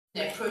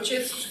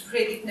approaches to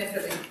predict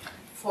Nepheline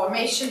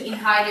formation in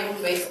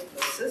high-level waste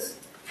classes.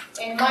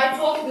 And my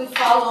talk will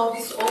follow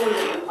this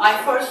overview.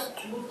 I first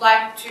would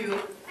like to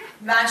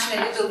mention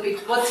a little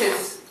bit what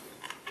is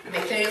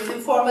materials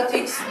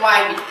informatics,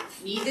 why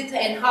we need it,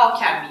 and how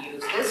can we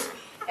use this.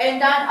 And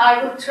then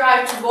I will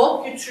try to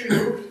walk you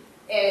through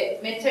a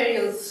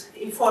materials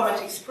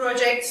informatics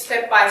project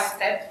step by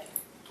step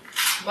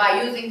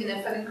by using the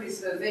Nepheline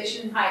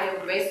crystallization in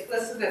high-level waste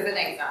classes as an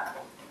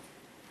example.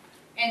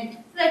 And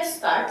let's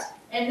start.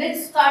 And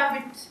let's start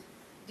with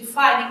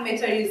defining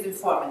materials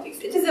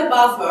informatics. It is a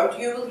buzzword.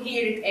 You will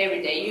hear it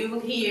every day. You will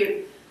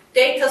hear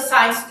data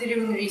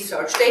science-driven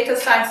research, data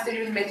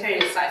science-driven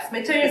material science,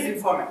 materials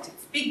informatics,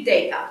 big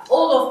data,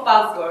 all of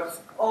buzzwords,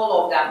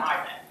 all of them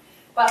are there.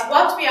 But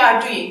what we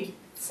are doing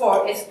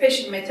for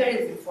especially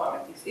materials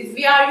informatics is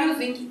we are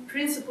using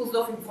principles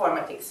of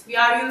informatics. We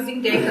are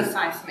using data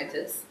science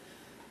methods.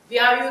 We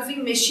are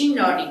using machine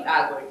learning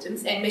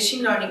algorithms, and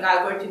machine learning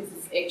algorithms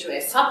is actually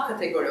a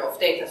subcategory of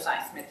data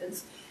science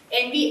methods,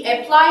 and we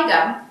apply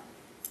them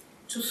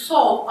to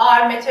solve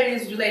our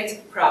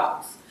materials-related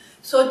problems.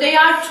 So they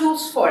are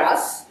tools for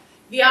us.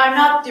 We are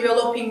not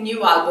developing new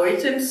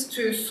algorithms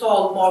to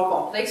solve more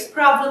complex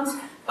problems,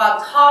 but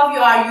how you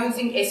are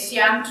using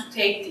SEM to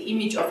take the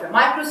image of a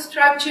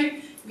microstructure,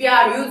 we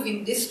are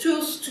using these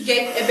tools to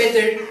get a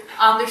better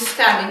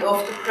understanding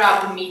of the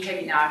problem we have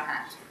in our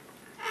hand.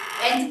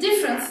 And the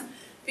difference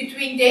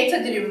between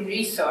data-driven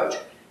research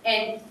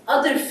and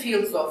other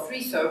fields of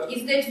research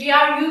is that we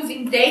are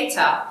using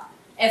data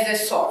as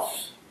a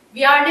source.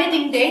 We are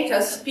letting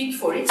data speak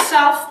for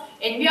itself,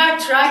 and we are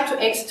trying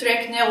to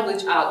extract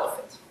knowledge out of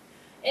it.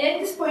 And at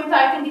this point,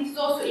 I think it is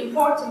also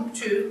important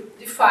to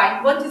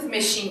define what is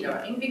machine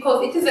learning,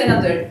 because it is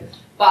another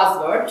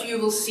buzzword. You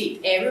will see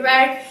it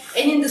everywhere.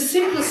 And in the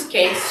simplest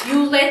case,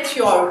 you let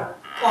your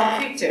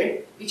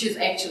computer, which is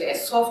actually a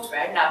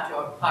software, not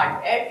your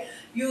hardware,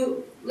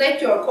 you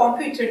let your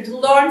computer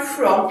learn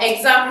from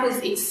examples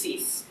it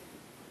sees.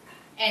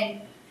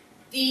 And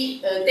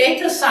the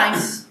data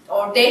science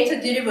or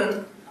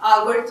data-driven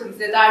algorithms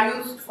that are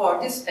used for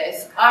this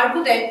task are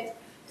good at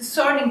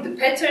discerning the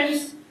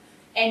patterns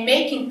and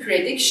making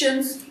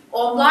predictions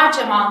on large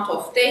amount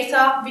of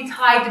data with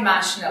high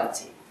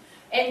dimensionality.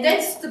 And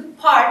that's the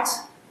part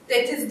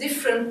that is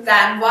different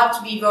than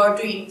what we were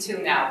doing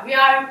till now. We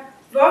are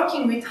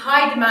working with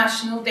high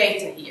dimensional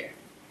data here.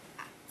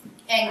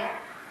 And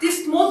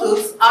these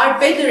models are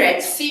better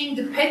at seeing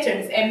the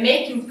patterns and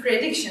making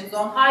predictions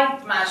on high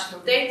dimensional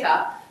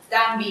data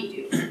than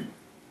we do.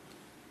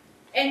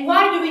 And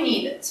why do we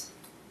need it?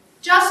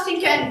 Just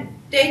think a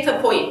data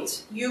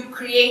point you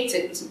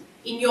created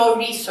in your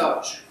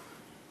research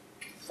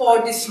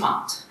for this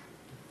month.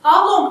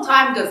 How long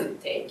time does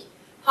it take?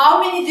 How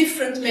many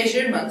different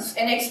measurements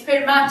and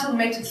experimental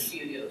methods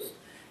you use?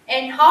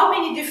 And how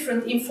many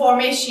different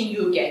information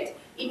you get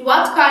in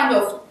what kind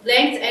of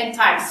length and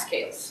time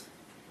scales?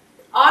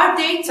 Our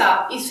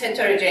data is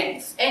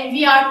heterogeneous, and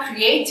we are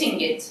creating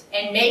it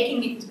and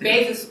making it the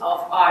basis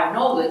of our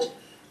knowledge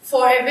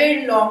for a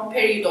very long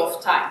period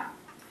of time.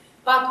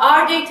 But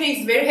our data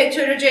is very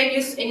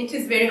heterogeneous and it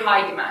is very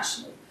high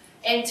dimensional.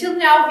 Until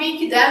now, we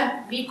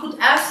could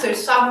answer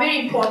some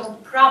very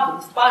important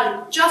problems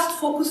by just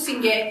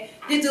focusing a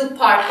little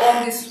part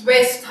on this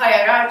vast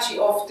hierarchy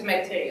of the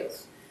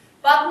materials.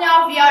 But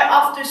now we are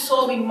after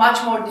solving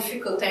much more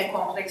difficult and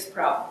complex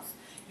problems.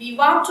 We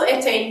want to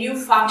attain new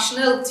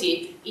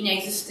functionality in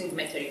existing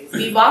materials.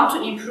 We want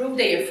to improve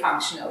their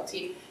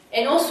functionality,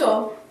 and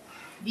also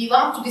we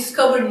want to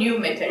discover new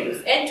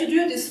materials. And to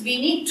do this, we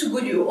need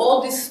to do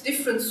all this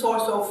different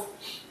source of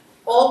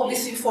all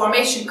this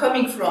information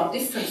coming from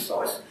different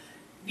sources.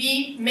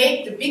 We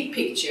make the big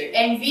picture,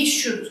 and we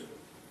should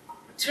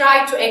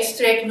try to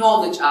extract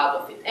knowledge out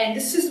of it. And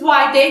this is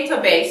why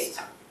data-based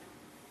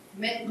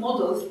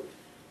models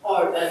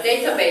or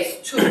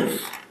database tools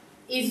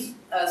is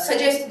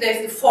suggested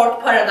as the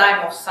fourth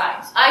paradigm of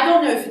science. I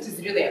don't know if it is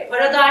really a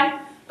paradigm,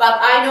 but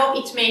I know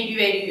it may be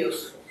very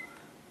useful.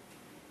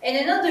 And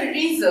another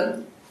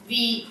reason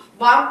we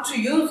want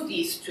to use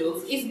these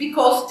tools is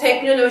because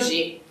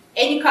technology,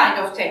 any kind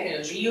of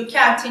technology, you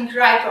can think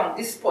right on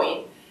this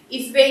point,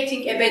 is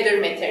waiting a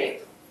better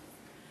material.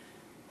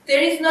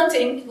 There is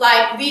nothing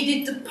like we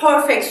did the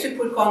perfect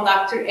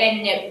superconductor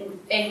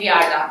and we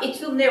are done. It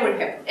will never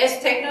happen.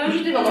 As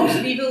technology develops,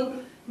 we will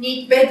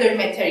need better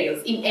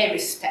materials in every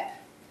step.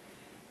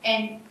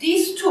 And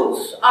these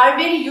tools are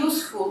very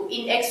useful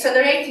in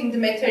accelerating the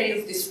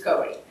materials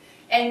discovery.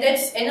 And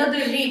that's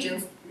another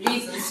reason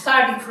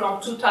starting from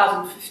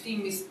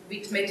 2015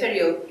 with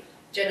Material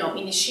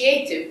Genome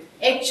Initiative,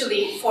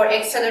 actually for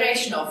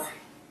acceleration of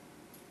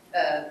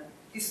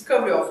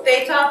discovery of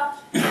data,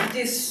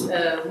 these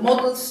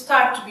models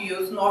start to be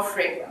used more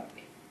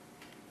frequently.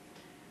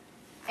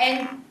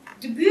 And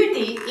the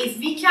beauty is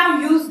we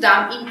can use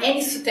them in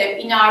any step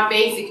in our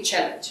basic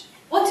challenge.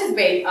 What is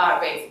our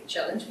basic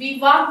challenge? We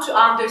want to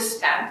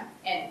understand,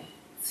 and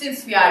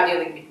since we are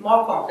dealing with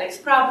more complex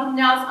problems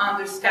now,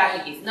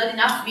 understanding is not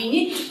enough. We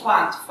need to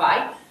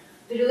quantify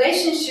the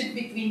relationship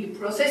between the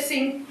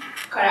processing,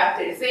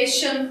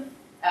 characterization,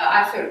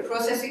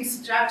 processing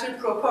structure,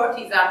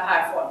 properties, and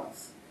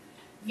performance.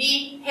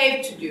 We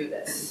have to do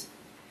this.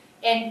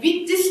 And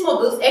with these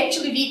models,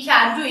 actually we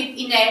can do it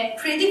in a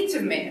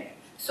predictive manner.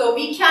 So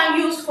we can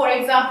use, for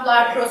example,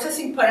 our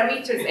processing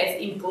parameters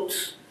as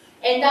inputs,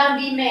 and then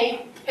we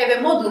may have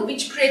a model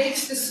which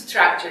predicts the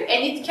structure,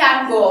 and it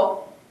can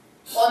go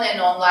on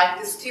and on like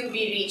this till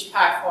we reach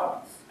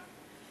performance.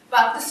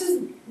 But this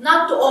is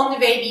not the only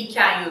way we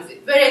can use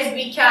it. Whereas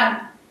we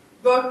can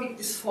work with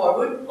these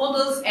forward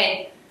models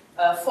and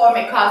form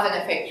a cause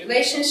and effect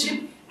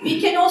relationship,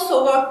 we can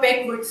also work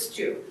backwards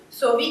too.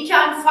 So we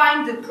can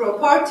find the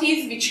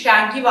properties which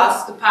can give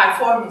us the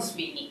performance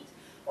we need.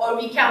 Or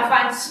we can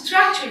find the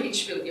structure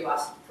which will give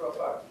us the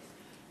properties.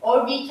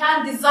 Or we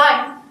can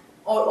design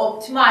or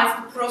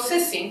optimize the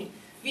processing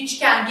which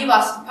can give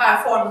us the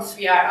performance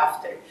we are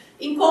after.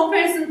 In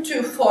comparison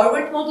to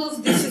forward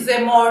models, this is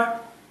a more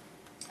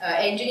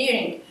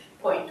engineering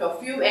point of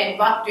view, and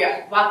what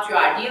you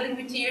are dealing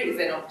with here is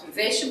an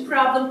optimization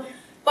problem,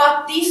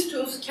 but these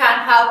tools can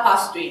help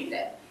us doing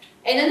that.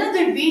 And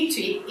another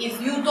beauty is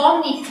you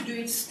don't need to do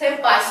it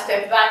step by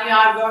step when you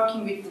are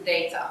working with the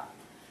data.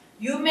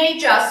 You may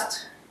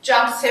just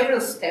jump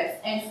several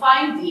steps and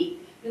find the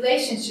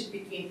relationship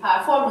between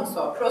performance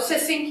or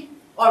processing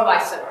or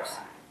vice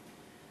versa.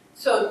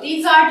 So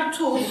these are the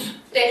tools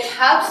that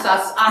helps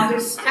us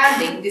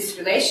understanding these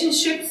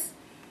relationships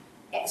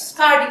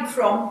starting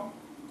from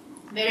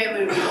wherever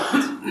we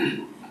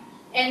want.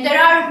 And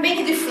there are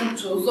many different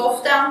tools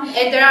of them,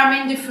 and there are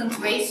many different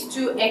ways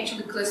to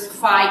actually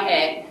classify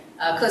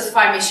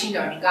machine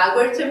learning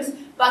algorithms,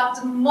 but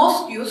the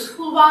most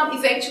useful one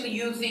is actually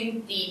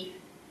using the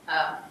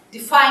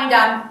define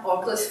them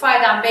or classify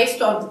them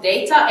based on the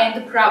data and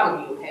the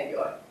problem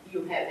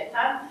you have at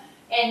hand.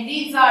 And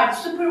these are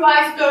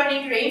supervised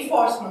learning,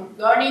 reinforcement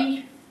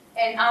learning,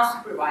 and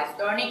unsupervised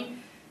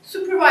learning.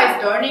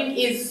 Supervised learning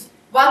is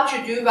what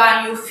you do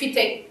when you fit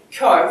a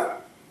curve,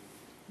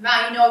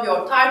 when you know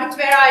your target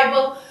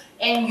variable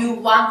and you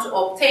want to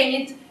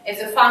obtain it as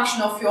a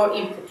function of your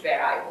input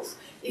variables.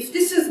 If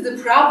this is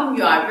the problem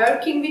you are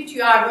working with,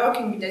 you are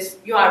working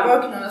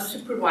on a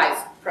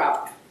supervised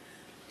problem.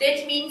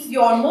 That means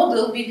your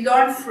model will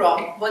learn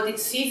from what it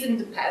sees in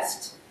the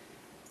past,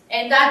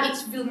 and then it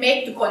will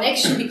make the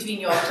connection between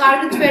your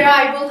target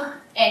variable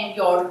and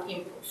your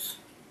inputs.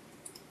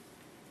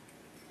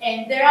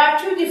 And there are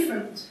two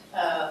different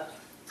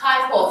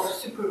types of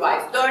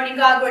supervised learning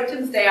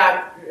algorithms. They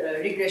are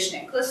regression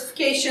and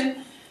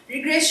classification.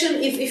 Regression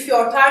is if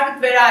your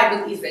target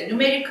variable is a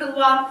numerical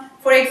one.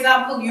 For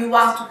example, you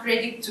want to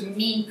predict the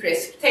mean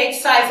precipitate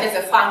size as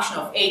a function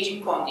of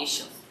aging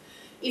conditions.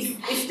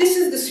 If this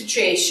is the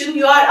situation,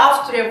 you are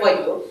after a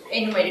value,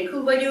 a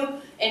numerical value,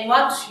 and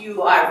what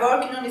you are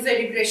working on is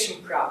a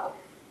regression problem.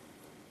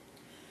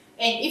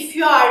 And if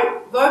you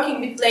are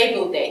working with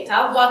labeled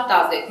data, what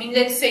does that mean?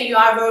 Let's say you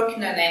are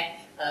working on a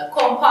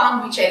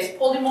compound which has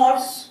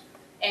polymorphs,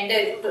 and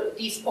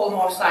these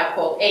polymorphs are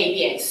called A,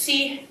 B, and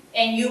C,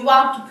 and you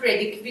want to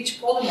predict which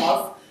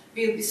polymorph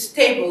will be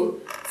stable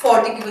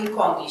for the given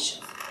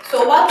conditions.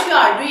 So what you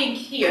are doing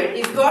here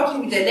is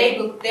working with the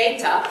labeled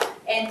data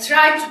and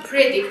try to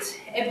predict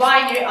a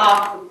binary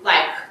output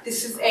like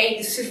this is A,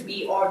 this is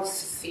B, or this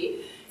is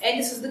C, and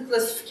this is the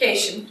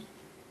classification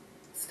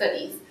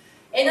studies.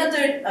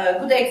 Another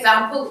good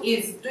example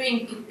is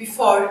doing it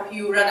before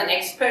you run an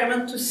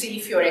experiment to see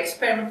if your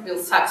experiment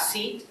will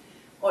succeed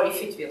or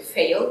if it will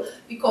fail,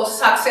 because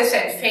success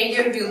and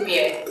failure will be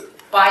a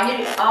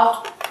binary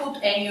output,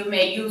 and you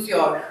may use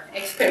your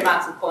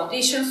experimental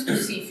conditions to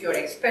see if your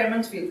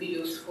experiment will be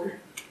useful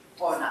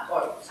or not,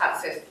 or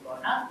successful or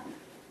not.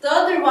 The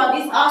other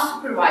one is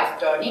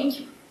unsupervised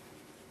learning.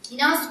 In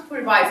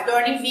unsupervised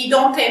learning, we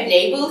don't have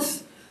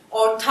labels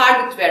or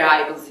target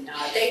variables in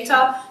our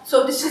data,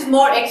 so this is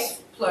more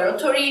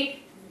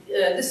exploratory.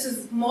 This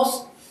is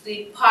most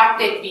the part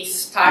that we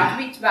start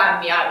with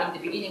when we are in the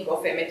beginning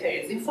of a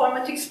materials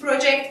informatics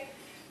project.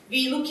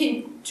 We look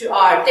into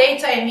our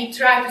data and we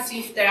try to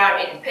see if there are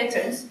any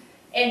patterns.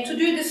 And to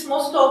do this,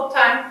 most of the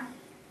time,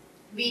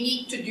 we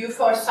need to do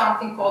for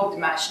something called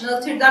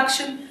dimensional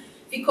reduction,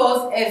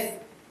 because as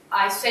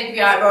I said, we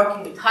are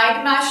working with high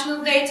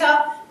dimensional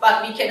data,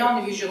 but we can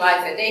only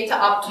visualize the data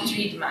up to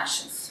 3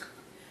 dimensions.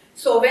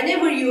 So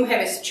whenever you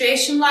have a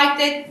situation like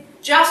that,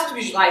 just to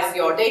visualize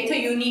your data,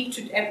 you need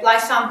to apply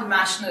some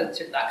dimensional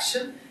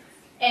reduction.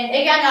 And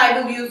again, I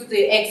will use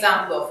the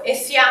example of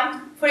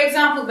SEM. For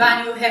example,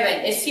 when you have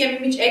an SEM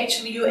image,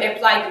 actually you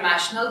apply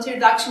dimensionality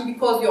reduction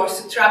because your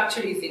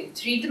structure is in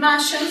 3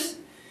 dimensions,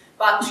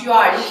 but you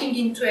are looking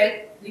into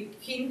it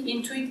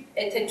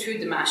at a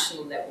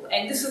 2-dimensional level.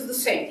 And this is the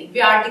same thing.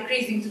 We are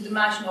decreasing the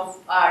dimension of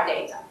our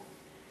data.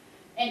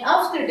 And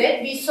after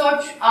that, we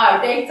search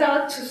our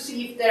data to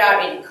see if there are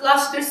any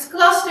clusters.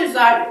 Clusters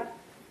are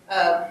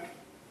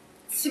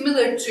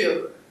similar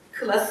to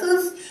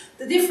classes.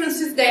 The difference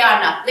is they are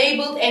not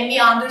labeled, and we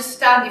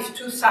understand if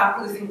 2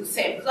 samples in the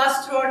same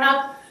cluster or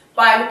not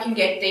by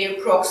looking at their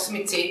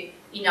proximity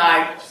in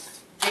our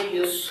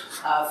reduce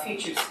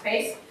feature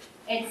space.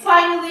 And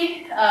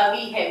finally,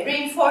 we have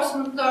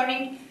reinforcement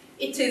learning.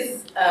 It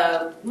is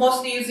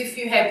mostly used if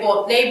you have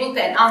both labeled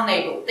and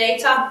unlabeled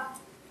data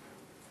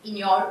in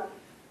your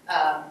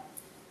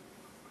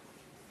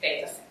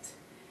data set.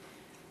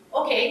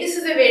 Okay, this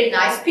is a very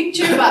nice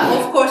picture, but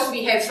of course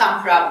we have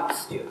some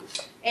problems too.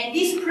 And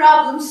these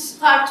problems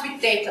start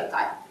with data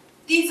type.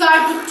 These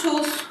are good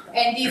tools,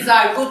 and these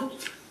are good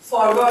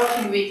for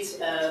working with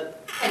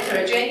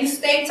heterogeneous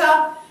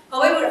data.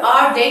 However,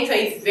 our data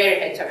is very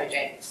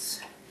heterogeneous.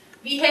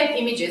 We have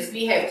images,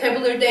 we have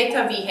tabular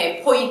data, we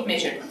have point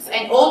measurements,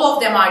 and all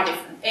of them are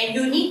different. And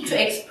you need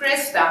to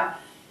express them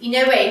in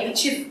a way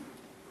which is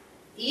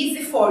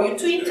easy for you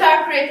to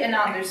interpret and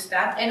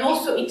understand, and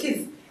also it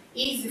is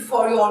easy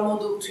for your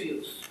model to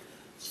use.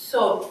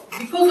 So,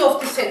 because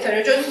of this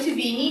heterogeneity,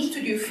 we need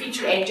to do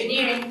feature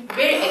engineering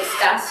very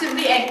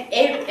extensively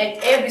and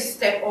at every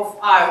step of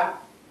our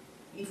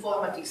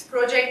informatics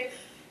project.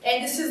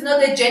 And this is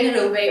not a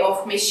general way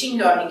of machine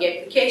learning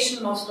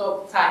application, most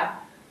of the time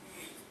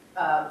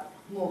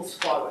moves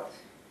forward.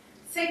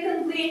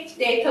 Secondly,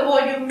 data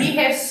volume. We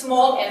have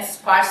small and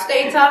sparse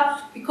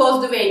data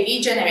because the way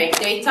we generate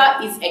data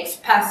is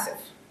expensive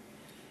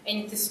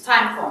and it is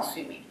time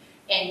consuming.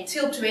 And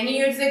till 20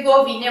 years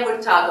ago, we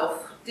never thought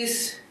of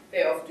this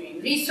way of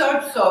doing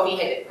research, so we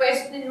had a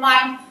question in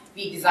mind,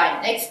 we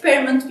design an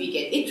experiment, we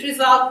get its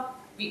result,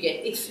 we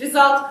get its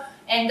result,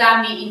 and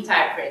then we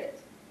interpret it.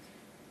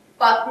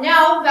 But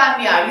now, when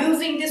we are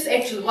using this,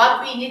 actually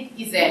what we need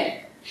is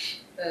a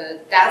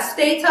dense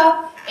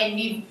data, and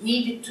we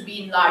need it to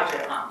be in larger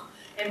amount.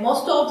 And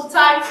most of the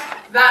time,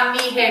 when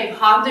we have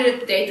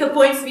 100 data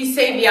points, we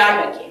say we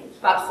are lucky.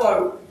 But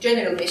for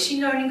general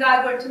machine learning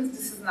algorithms,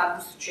 this is not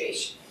the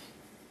situation.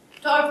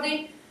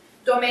 Thirdly,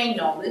 domain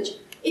knowledge.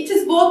 It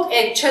is both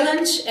a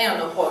challenge and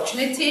an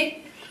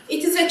opportunity.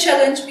 It is a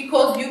challenge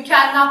because you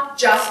cannot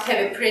just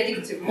have a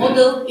predictive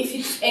model if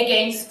it's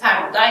against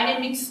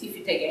thermodynamics, if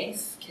it's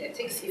against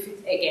kinetics, if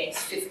it's against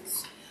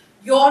physics.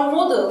 Your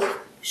model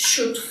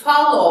should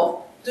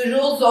follow the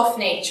rules of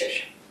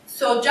nature.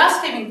 So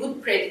just having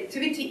good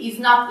predictivity is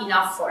not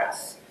enough for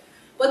us.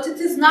 But it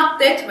is not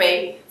that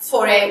way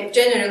for a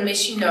general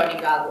machine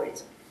learning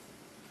algorithm.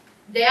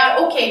 They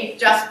are okay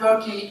just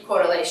working with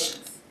correlations.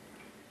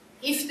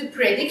 If the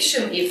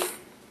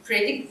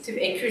predictive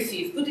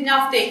accuracy is good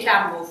enough, they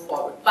can move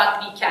forward, but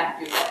we can't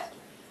do that.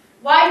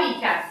 Why we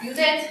can't do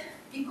that?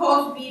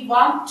 Because we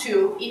want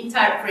to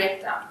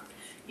interpret them.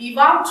 We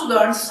want to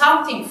learn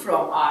something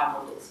from our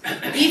models.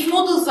 These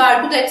models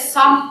are good at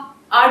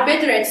are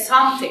better at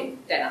something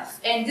than us,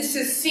 and this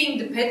is seeing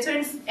the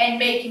patterns and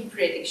making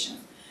predictions.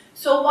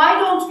 So why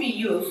don't we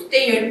use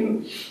their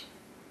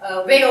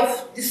way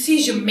of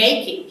decision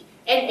making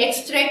and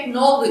extract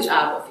knowledge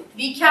out of it?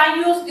 We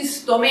can use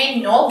this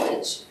domain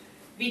knowledge,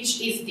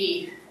 which is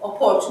the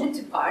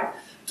opportunity part,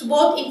 to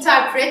both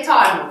interpret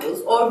our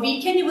models, or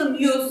we can even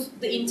use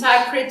the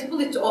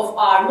interpretability of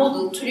our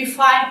model to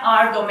refine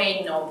our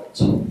domain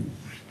knowledge.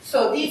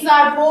 So these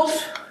are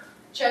both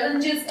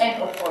challenges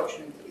and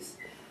opportunities.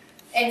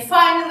 And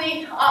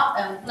finally,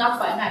 not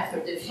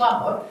finally, there's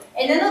one more.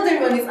 And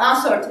another one is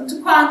uncertainty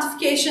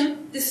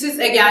quantification. This is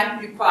again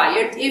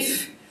required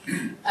if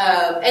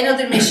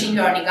another machine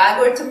learning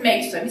algorithm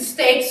makes a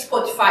mistake.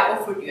 Spotify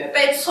offered you a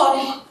bad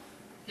song,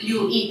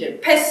 you either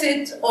pass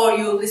it or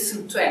you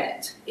listen to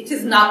it. It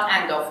is not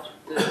end of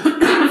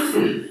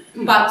the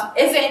But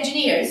as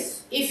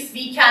engineers, if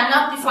we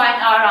cannot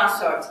define our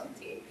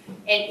uncertainty,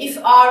 and if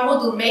our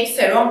model makes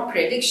a wrong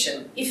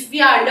prediction, if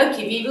we are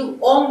lucky, we will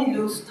only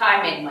lose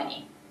time and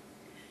money.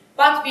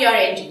 But we are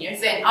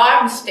engineers, and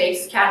our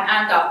mistakes can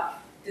end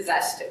up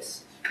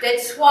disasters.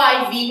 That's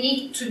why we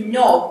need to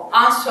know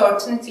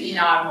uncertainty in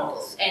our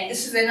models. And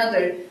this is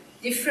another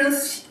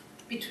difference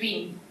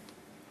between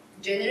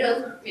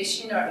general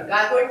machine learning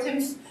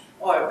algorithms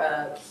or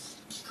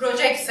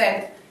projects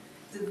and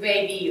the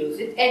way we use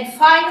it. And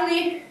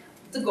finally,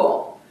 the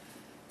goal.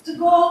 The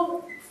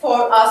goal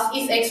for us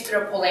is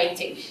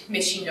extrapolating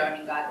machine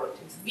learning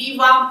algorithms. We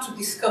want to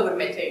discover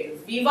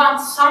materials. We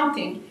want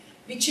something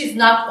which is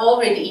not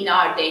already in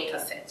our data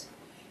set.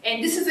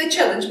 And this is a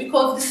challenge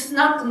because this is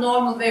not the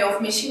normal way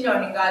of machine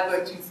learning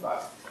algorithms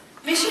work.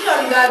 Machine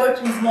learning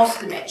algorithms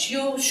mostly match.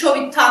 You show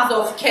it tons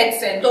of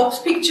cats and dogs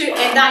picture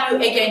and then you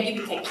again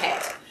give it a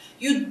cat.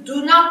 You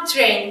do not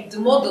train the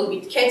model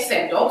with cats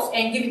and dogs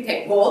and give it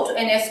a goat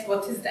and ask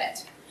what is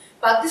that.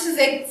 But this is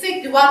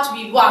exactly what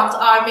we want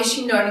our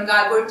machine learning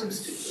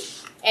algorithms to do.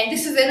 And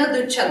this is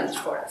another challenge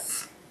for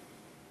us.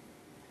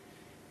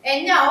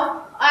 And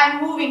now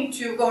I'm moving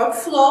to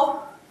workflow.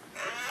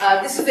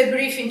 This is a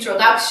brief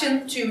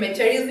introduction to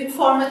materials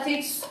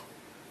informatics.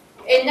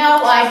 And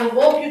now I will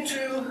walk you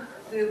through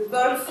the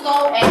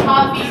workflow and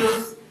how we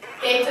use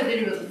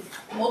data-driven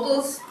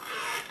models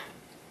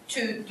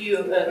to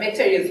do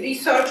materials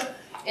research.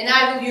 And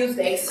I will use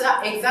the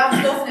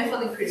example of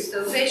Nepheline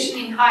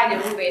crystallization in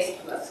high-level waste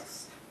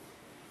classes.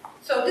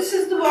 So this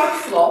is the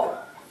workflow.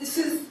 This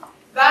is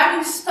Where do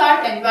we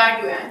start and where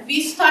do we end?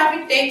 We start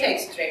with data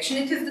extraction.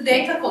 It is the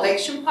data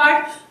collection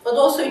part, but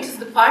also it is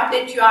the part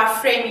that you are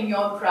framing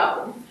your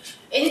problem.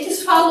 And it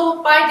is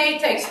followed by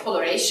data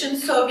exploration.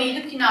 So we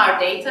look in our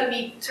data,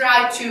 we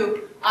try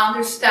to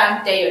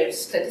understand their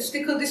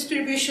statistical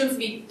distributions,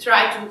 we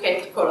try to look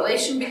at the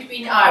correlation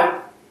between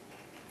our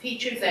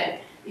features and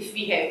if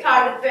we have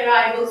target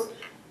variables.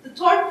 The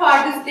third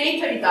part is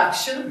data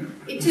reduction.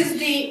 It is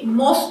the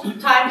most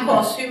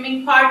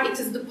time-consuming part. It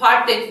is the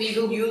part that we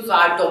will use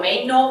our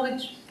domain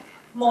knowledge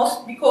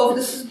most, because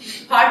this is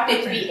the part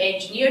that we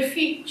engineer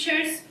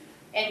features,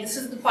 and this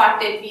is the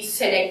part that we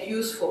select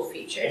useful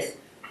features.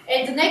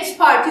 And the next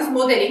part is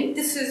modeling.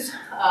 This is,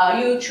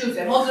 you choose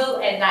a model,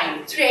 and then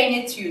you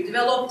train it, you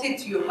developed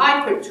it, you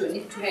hyper-tune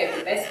it to have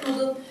the best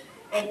model.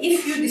 And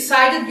if you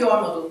decided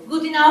your model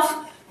good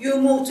enough, you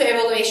move to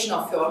evaluation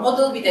of your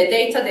model with the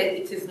data that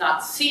it is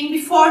not seen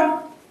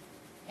before.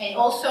 And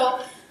also,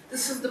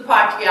 this is the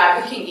part we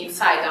are looking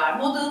inside our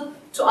model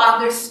to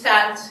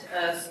understand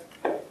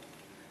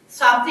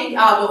something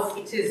out of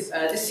its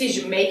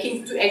decision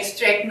making, to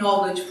extract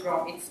knowledge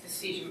from its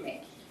decision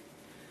making.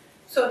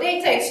 So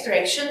data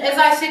extraction, as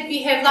I said,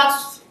 we have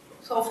lots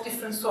of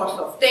different sources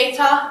of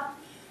data,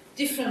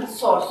 different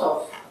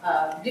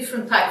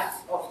types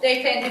of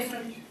data and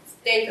different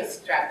data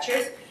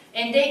structures.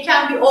 And they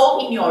can be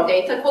all in your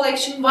data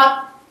collection.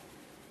 What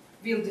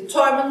will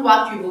determine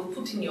what you will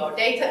put in your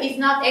data is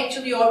not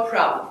actually your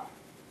problem.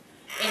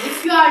 And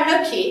if you are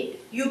lucky,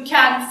 you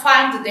can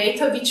find the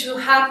data which will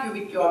help you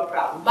with your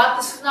problem. But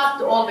this is not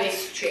the always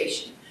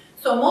situation.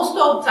 So most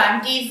of the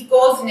time, these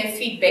goes in a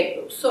feedback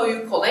loop. So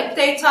you collect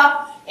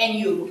data and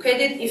you look at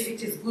it if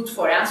it is good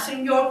for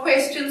answering your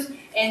questions,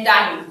 and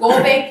then you go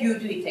back, you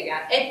do it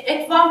again.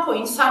 At one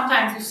point,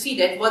 sometimes you see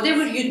that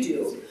whatever you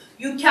do,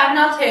 you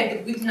cannot have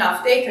the good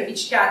enough data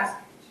which can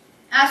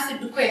answer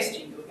the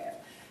question you have.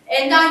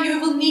 And then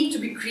you will need to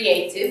be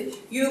creative.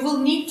 You will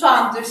need to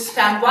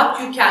understand what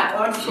you can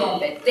earn from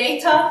that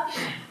data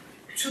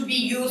to be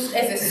used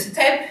as a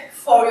step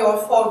for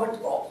your forward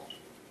goal.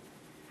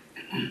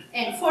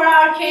 And for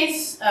our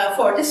case,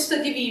 for this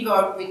study, we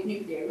work with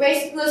nuclear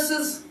waste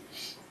classes.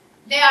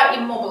 They are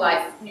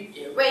immobilized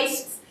nuclear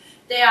wastes.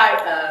 They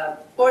are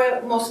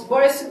mostly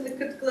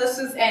borosilicate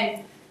classes,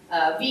 and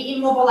we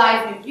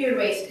immobilize nuclear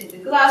waste in the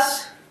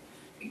glass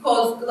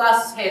because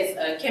glass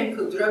has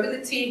chemical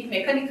durability,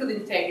 mechanical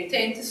integrity,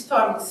 and it is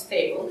thermally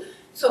stable.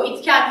 So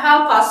it can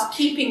help us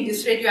keeping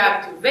this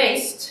radioactive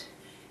waste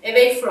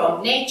away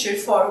from nature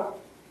for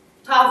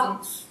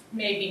thousands,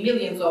 maybe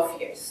millions of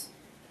years.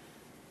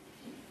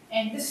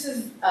 And this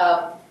is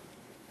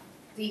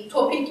the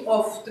topic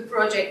of the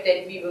project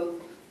that we will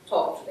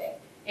talk today.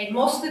 And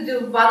mostly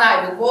the one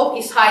I will go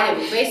is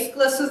high-level waste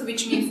classes,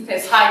 which means it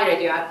has high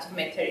radioactive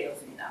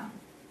materials in them.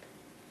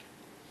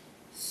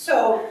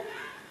 So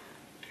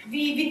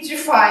we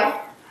vitrify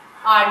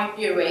our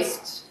nuclear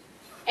waste,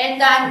 and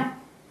then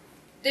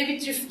the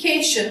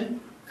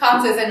vitrification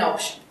comes as an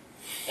option.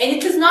 And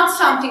it is not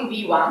something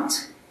we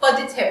want,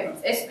 but it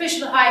happens.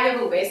 Especially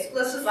high-level waste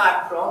classes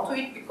are prone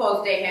to it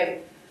because they have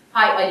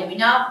high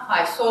alumina,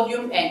 high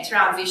sodium, and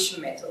transition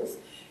metals.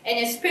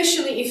 And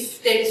especially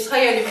if there is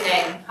high alumina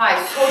and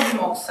high sodium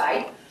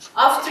oxide,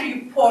 after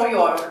you pour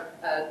your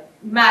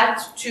melt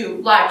to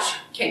large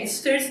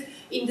canisters,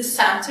 in the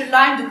center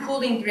line, the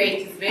cooling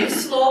rate is very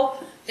slow,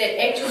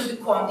 that actually the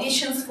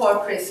conditions for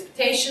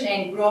precipitation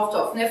and growth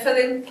of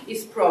Nepheline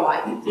is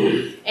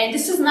provided. And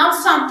this is not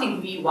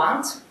something we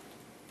want,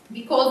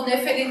 because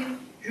Nepheline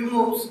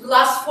removes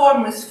glass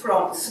formers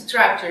from the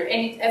structure,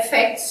 and it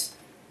affects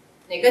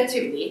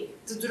negatively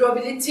the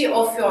durability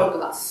of your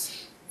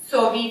glass.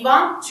 So we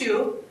want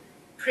to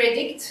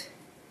predict,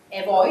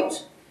 avoid,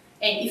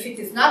 and if it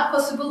is not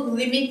possible,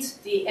 limit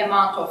the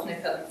amount of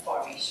Nepheline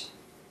formation.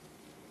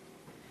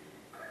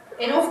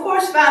 And of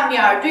course, when we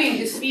are doing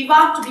this, we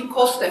want to be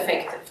cost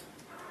effective.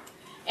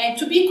 And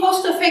to be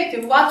cost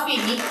effective, what we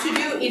need to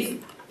do is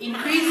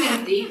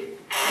increasing the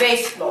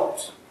waste load.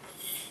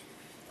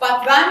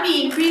 But when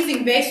we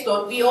increasing waste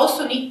load, we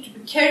also need to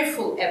be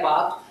careful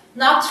about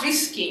not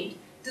risking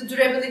the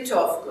durability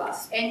of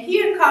glass. And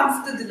here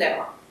comes the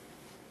dilemma.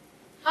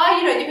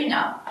 Higher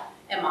alumina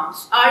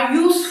amounts are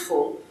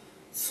useful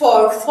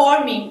for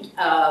forming,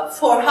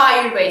 for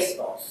higher waste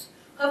loads.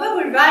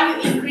 However,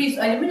 when you increase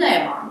alumina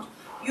amount,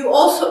 you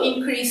also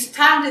increase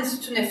tendency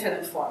to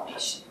Nepheline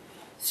formation.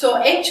 So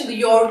actually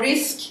your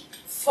risk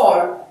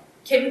for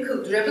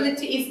chemical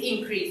durability is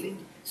increasing.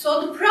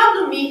 So the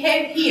problem we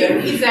have here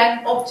is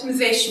an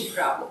optimization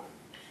problem.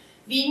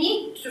 We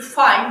need to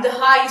find the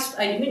highest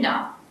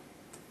alumina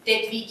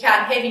that we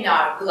can have in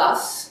our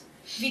glass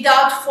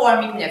without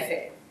forming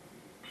Nepheline.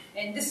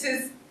 And this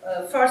is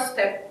the first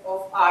step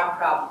of our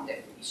problem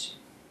definition.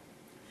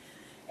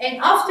 And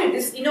after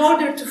this, in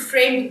order to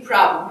frame the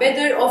problem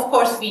better, of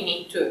course we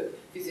need to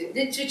visit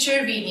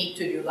literature, we need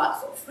to do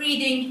lots of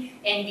reading,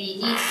 and we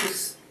need to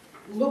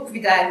look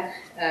with a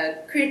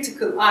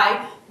critical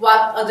eye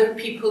what other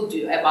people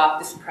do about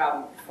this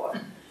problem before.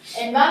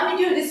 And when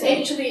we do this,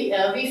 actually,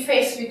 we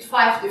face with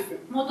 5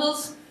 different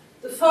models.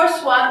 The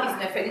first one is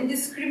Nepheline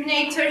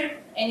discriminator,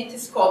 and it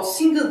is called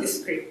single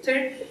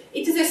descriptor.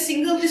 It is a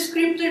single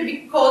descriptor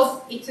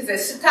because it is a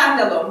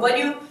standalone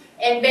value,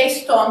 and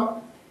based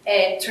on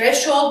a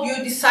threshold,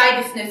 you decide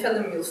if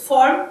Nepheline will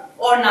form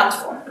or not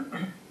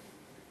form.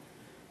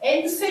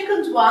 And the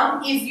second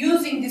one is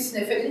using this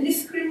Nepheline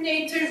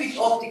discriminator with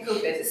optical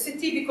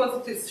basicity,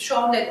 because it is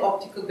shown that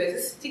optical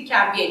basicity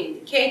can be an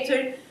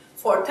indicator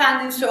for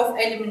tendency of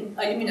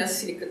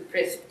aluminosilicate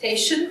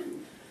precipitation.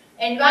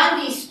 And when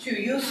these two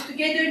used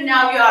together,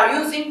 now you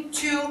are using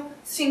two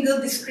single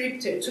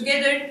descriptors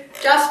together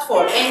just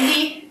for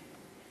any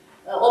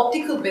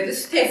optical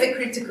basicity as a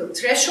critical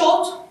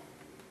threshold.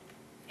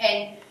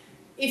 And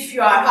if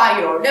you are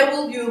higher or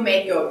level, you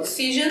make your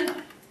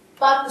decision.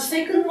 But the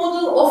second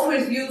model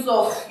offers use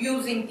of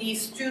using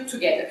these two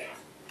together.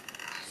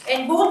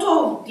 And both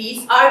of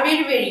these are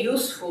very, very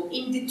useful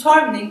in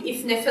determining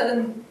if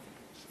Nepheline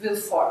will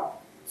form.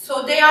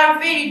 So they are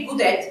very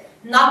good at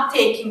not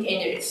taking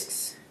any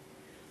risks.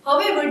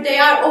 However, they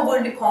are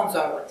overly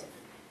conservative.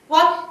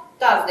 What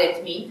does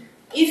that mean?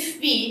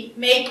 If we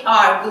make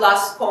our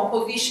glass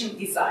composition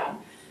design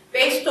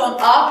based on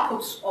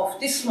outputs of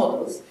these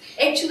models,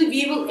 actually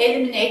we will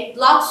eliminate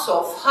lots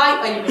of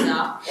high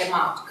alumina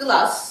amount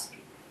glass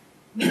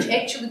which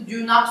actually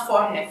do not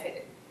form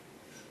Nepheline.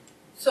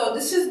 So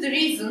this is the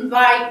reason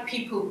why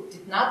people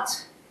did not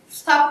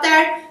stop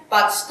there,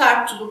 but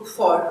start to look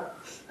for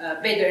a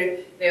better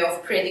way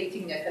of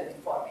predicting Nepheline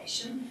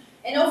formation.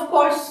 And of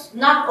course,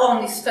 not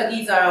only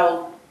studies are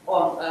all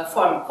on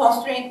forming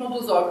constraint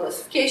models or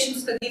classification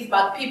studies,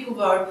 but people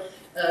were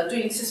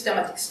doing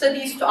systematic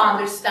studies to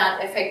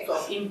understand effects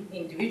of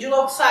individual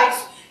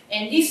oxides.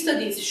 And these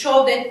studies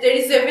show that there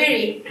is a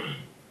very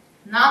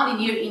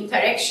nonlinear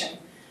interaction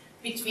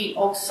between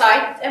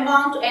oxide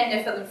amount and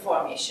Nepheline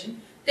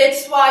formation.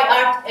 That's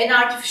why an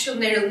artificial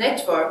neural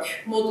network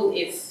model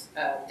is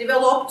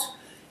developed,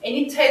 and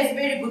it has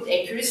very good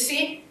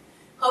accuracy.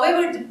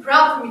 However, the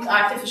problem with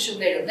artificial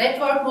neural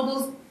network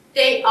models,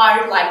 they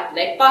are like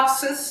black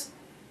boxes.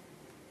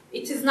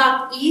 It is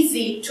not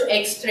easy to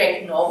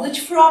extract knowledge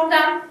from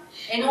them,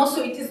 and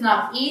also it is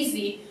not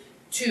easy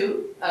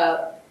to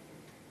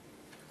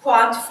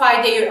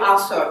quantify their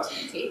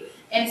uncertainty.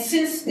 And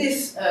since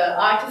this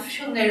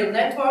artificial neural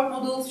network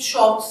models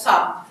showed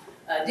some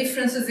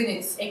differences in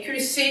its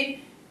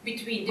accuracy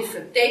between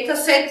different data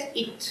sets,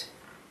 it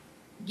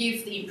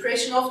gives the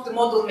impression of the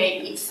model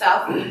made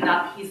itself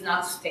is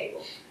not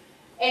stable.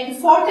 And the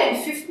fourth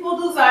and fifth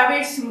models are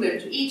very similar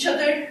to each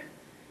other.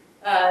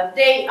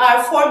 They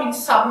are forming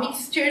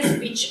submixtures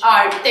which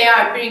they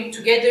are bringing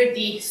together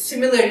the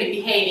similarly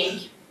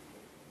behaving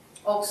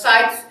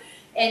oxides,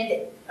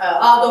 and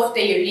out of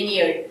their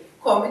linear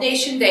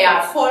combination they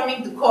are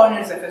forming the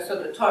corners of a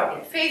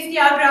pseudo-ternary phase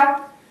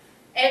diagram,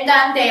 and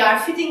then they are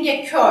fitting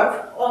a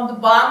curve on the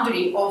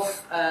boundary of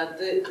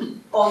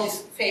on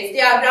this phase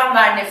diagram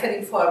where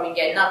Nepheline forming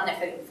and not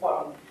Nepheline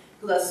forming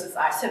glasses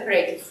are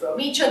separated from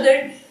each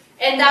other.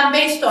 And then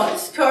based on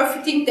this curve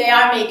fitting, they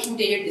are making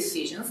their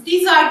decisions.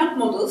 These are good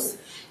models.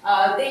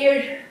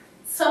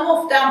 Some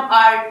of them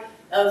are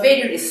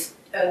very risky.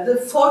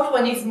 The fourth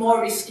one is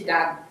more risky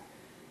than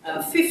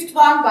fifth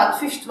one, but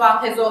fifth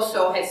one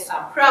also has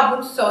some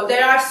problems. So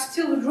there are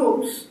still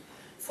rooms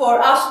for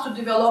us to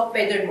develop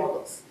better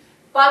models.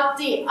 But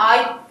the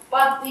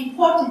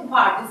important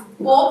part is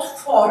both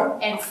 4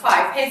 and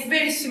 5 has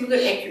very similar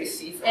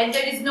accuracies, and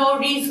there is no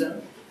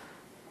reason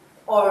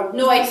or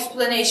no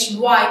explanation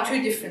why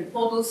two different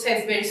models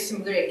have very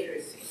similar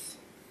accuracies.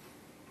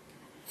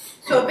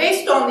 So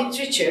based on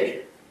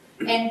literature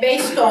and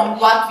based on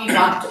what we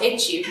want to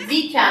achieve,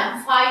 we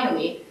can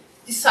finally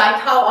decide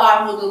how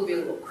our model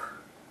will look.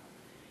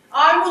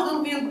 Our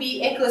model will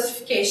be a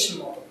classification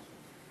model.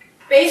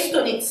 Based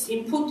on its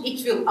input,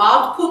 it will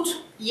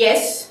output,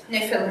 yes,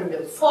 Nepheline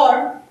will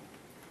form,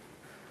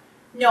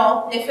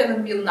 no,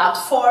 Nepheline will not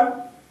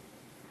form.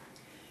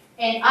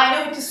 And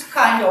I know it is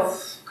kind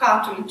of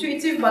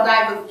counterintuitive, but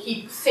I will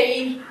keep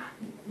saying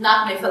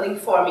not Nepheline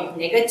forming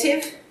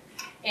negative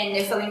and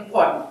Nepheline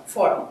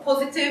forming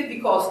positive,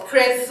 because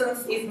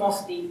presence is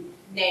mostly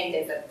named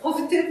as a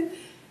positive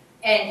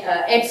and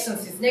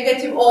absence is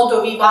negative,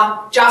 although we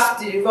want just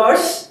the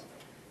reverse.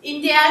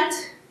 In the end,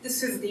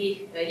 this is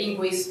the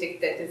linguistic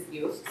that is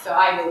used, so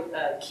I will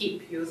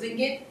keep using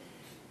it.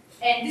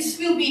 And this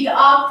will be the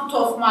output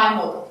of my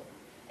model.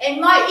 And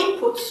my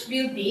inputs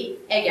will be,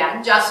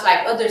 again, just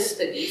like other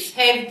studies,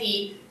 have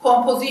the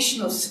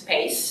compositional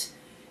space.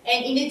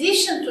 And in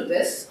addition to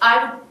this,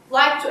 I would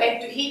like to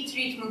add the heat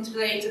treatment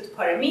related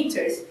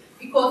parameters,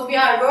 because we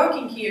are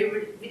working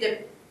here with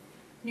a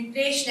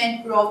nucleation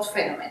and growth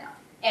phenomena.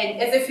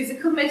 And as a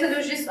physical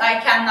methodologist, I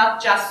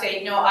cannot just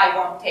say, no, I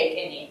won't take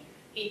any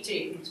heat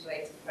treatment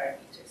related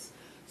parameters.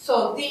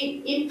 So the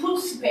input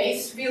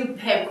space will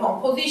have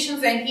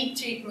compositions and heat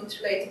treatment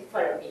related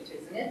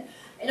parameters in it.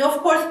 And of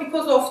course,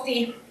 because of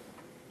the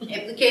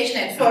application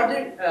and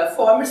further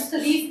former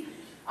studies,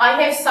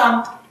 I have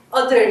some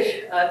other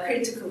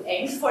critical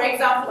aims. For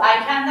example, I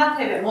cannot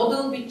have a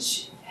model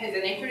which has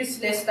an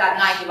accuracy less than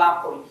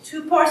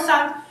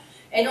 91.2%,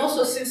 And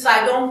also, since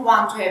I don't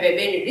want to have a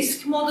very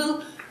risky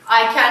model,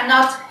 I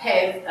cannot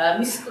have a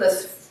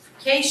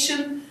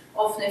misclassification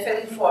of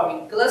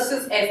nepheline-forming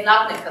glasses as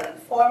not nepheline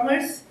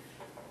formers.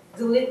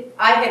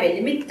 I have a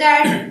limit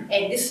there,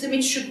 and this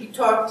limit should be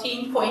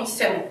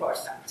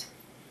 13.7%.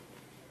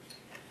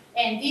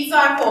 And these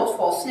are called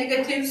false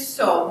negatives,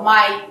 so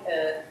my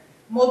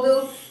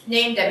model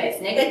named them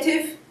as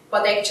negative,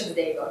 but actually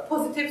they were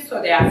positive,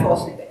 so they are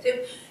false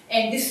negative.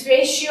 And this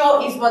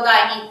ratio is what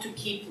I need to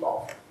keep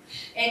low.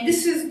 And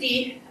this is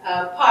the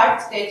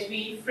part that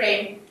we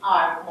frame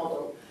our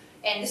model.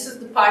 And this is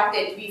the part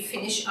that we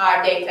finish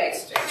our data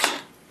extraction.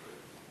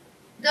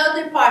 The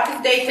other part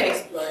is data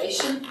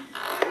exploration.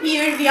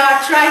 Here we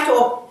are trying to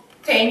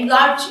obtain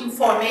large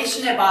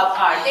information about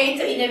our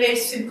data in a very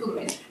simple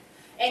manner.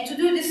 And to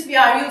do this, we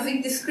are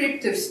using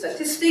descriptive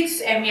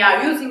statistics, and we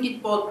are using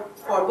it for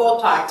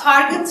both our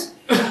target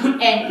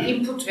and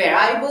input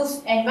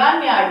variables. And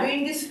when we are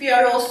doing this, we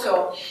are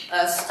also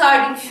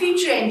starting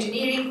feature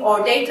engineering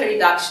or data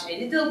reduction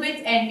a little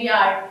bit, and we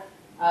are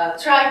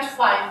trying to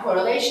find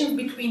correlations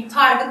between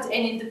target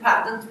and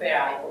independent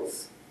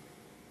variables.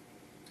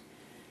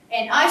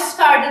 And I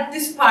started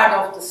this part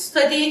of the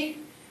study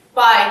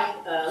by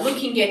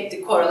looking at the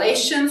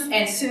correlations,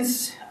 and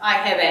since I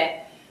have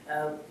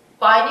a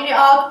binary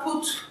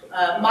output,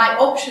 my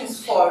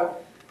options for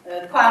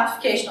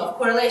quantification of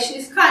correlation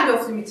is kind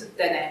of limited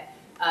than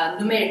a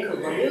numerical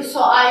value. So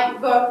I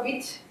work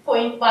with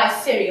point by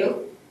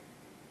serial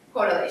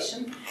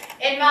correlation.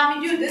 And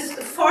when we do this,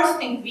 the first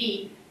thing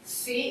we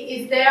see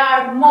is there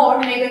are more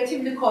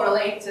negatively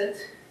correlated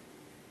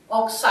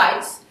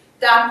oxides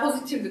than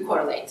positively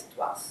correlated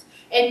ones.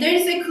 And there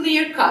is a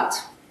clear cut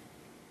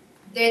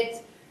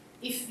that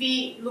if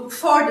we look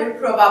further,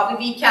 probably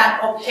we can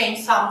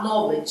obtain some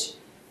knowledge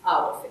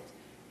out of it.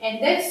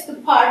 And that's the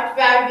part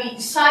where we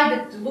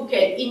decided to look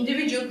at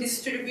individual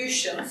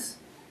distributions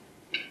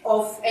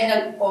of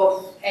an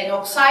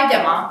oxide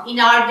amount in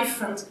our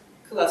different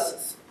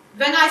classes.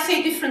 When I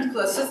say different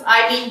classes,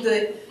 I mean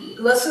the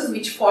classes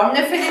which form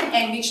nepheline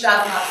and which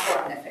does not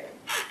form nepheline.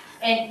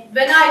 And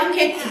when I look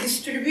at the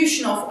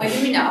distribution of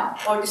alumina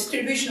or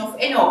distribution of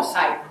any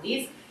oxide in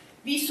these,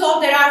 we saw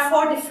there are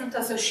 4 different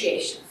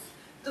associations.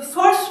 The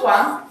first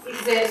one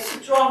is a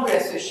stronger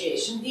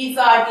association. These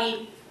are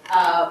the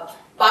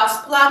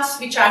box plots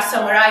which are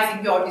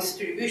summarizing your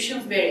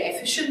distributions very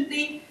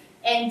efficiently,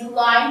 and the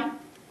line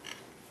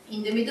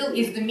in the middle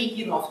is the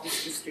median of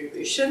this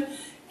distribution.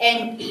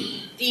 And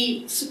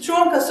the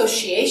strong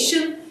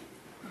association,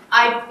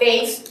 I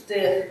based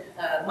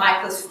my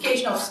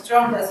classification of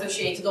strongly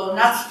associated or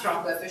not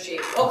strongly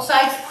associated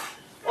oxides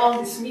on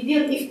this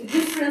median. If the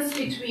difference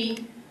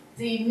between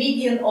the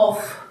median of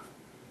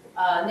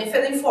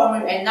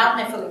nepheline-forming and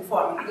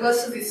non-nepheline-forming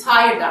glasses is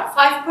higher than 5%,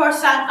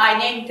 I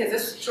name it as a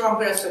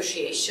stronger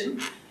association.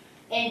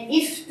 And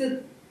if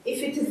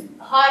it is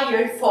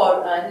higher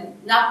for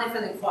not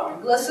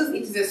nepheline-forming glasses,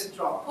 it is a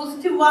strong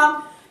positive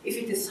one. If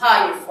it is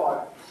higher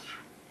for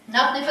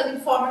not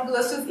nepheline-forming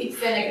glasses,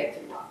 it's a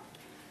negative one.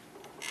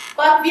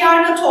 But we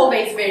are not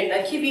always very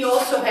lucky. We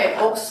also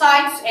have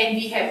oxides, and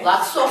we have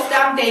lots of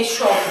them. They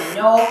show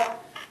no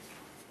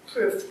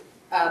proof,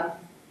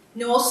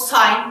 no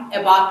sign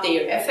about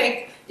their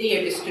effect.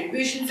 Their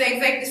distribution is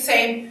exactly the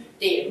same.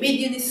 Their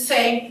median is the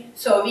same.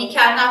 So we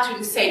cannot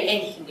really say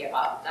anything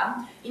about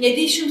them. In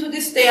addition to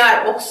this, they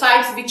are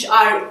oxides which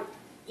are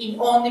in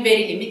only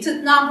very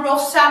limited number of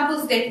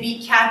samples that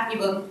we can't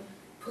even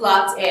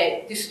plot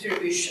a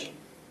distribution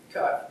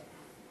curve.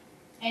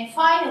 And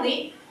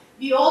finally,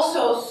 we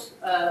also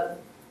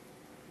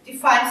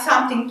define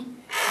something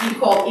we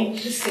call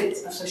implicit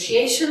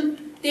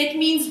association. That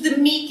means the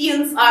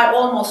medians are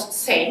almost the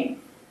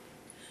same.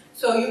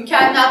 So you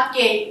cannot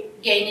gain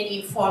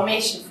any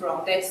information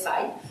from that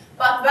side.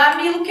 But when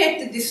we look at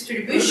the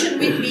distribution,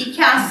 we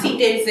can see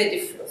there is a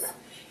difference.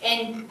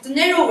 And the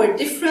narrower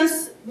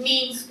difference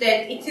means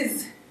that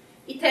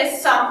it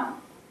has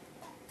some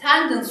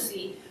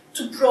tendency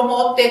to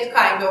promote that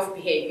kind of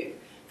behavior.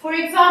 For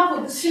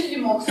example, the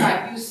sodium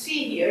oxide you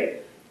see here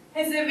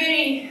has a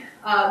very,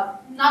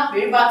 not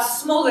very, but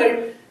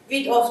smaller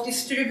width of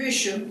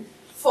distribution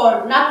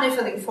for not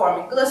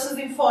nepheline-forming glasses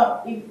in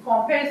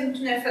comparison to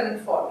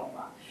nepheline-forming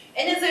one.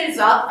 And as a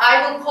result,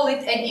 I will call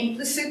it an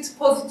implicit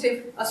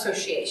positive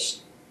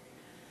association.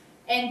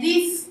 And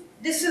this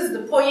is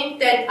the point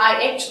that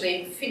I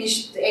actually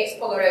finished the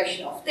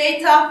exploration of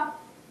data,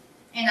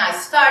 and I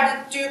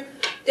started to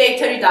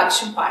data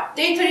reduction part.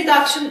 Data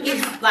reduction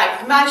is like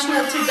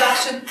dimensionality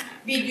reduction.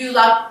 We do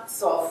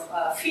lots of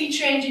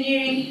feature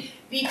engineering.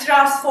 We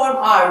transform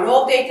our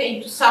raw data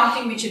into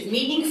something which is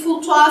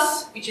meaningful to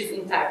us, which is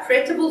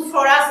interpretable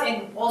for us,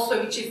 and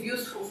also which is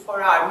useful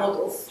for our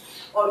models,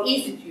 or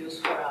easy to use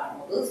for our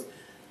models.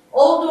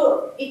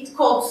 Although it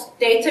calls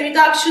data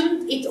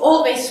reduction, it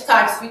always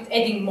starts with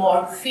adding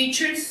more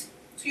features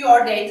to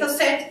your data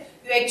set.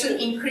 You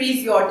actually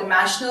increase your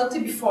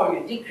dimensionality before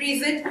you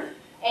decrease it.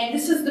 And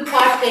this is the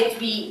part that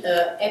we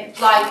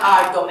apply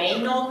our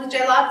domain knowledge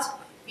a lot.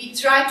 We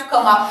try to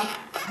come up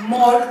with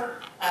more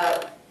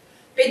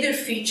better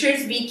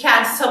features, we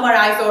can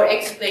summarize or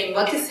explain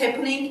what is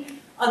happening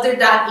other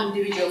than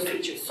individual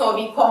features. So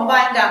we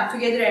combine them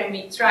together and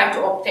we try to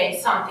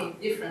obtain something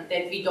different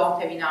that we don't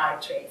have in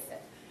our trade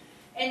set.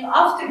 And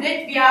after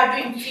that, we are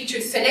doing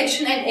feature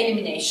selection and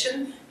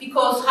elimination,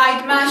 because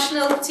high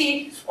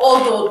dimensionality,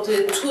 although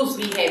the tools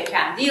we have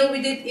can deal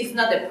with it, is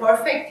not a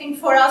perfect thing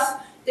for us.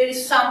 There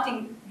is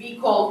something we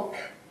call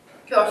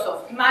curse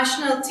of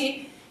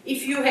dimensionality.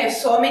 If you have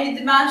so many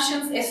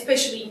dimensions,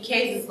 especially in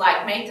cases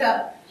like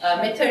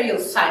material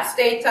science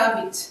data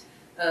with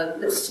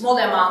the small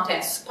amount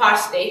and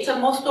sparse data,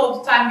 most of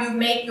the time you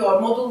make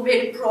your model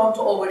very prone to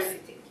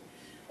overfitting.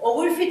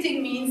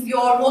 Overfitting means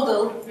your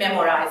model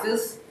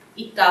memorizes,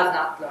 it does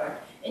not learn.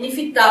 And if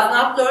it does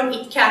not learn,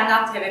 it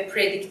cannot have a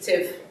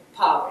predictive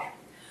power.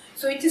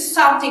 So it is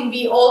something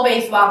we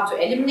always want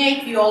to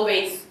eliminate, we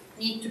always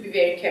need to be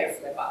very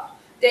careful about.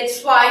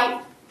 That's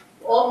why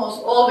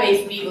almost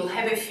always we will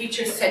have a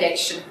feature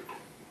selection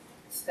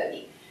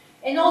study.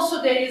 And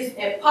also there is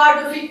a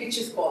part of it which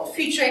is called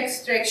feature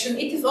extraction.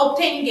 It is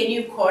obtaining a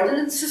new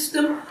coordinate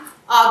system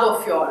out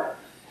of your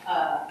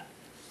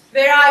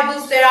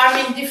variables. There are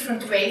many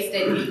different ways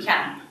that we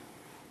can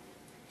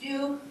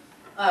do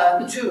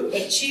to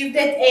achieve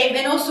that aim.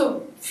 And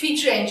also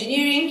feature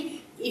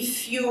engineering,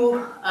 if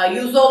you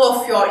use all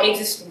of your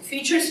existing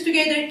features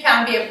together,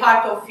 can be a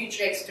part of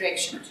feature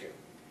extraction too.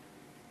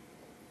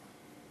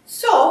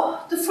 So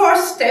the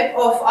first step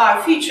of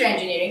our feature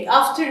engineering,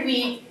 after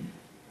we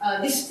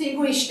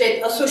distinguished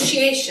that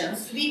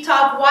associations, we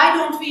thought, why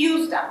don't we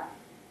use them?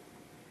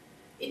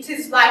 It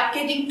is like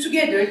getting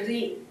together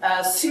the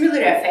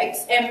similar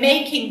effects and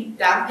making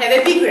them have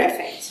a bigger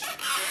effect.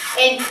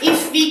 And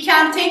if we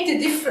can take the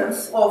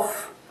difference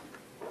of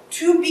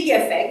two big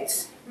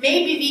effects,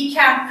 maybe we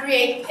can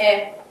create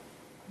a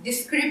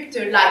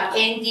descriptor like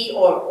ND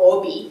or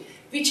OB,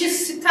 which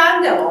is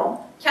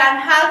standalone, can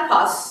help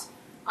us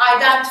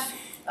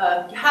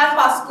help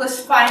us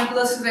classifying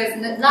classes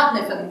as not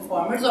Nepheline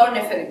formers or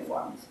Nepheline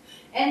formers.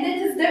 And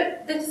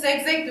that is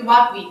exactly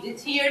what we did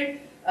here.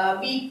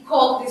 We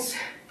call this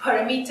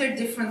parameter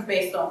difference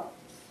based on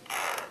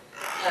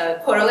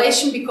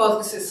correlation,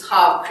 because this is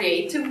how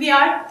creative we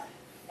are.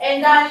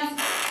 And then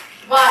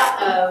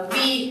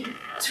we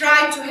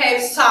try to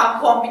have some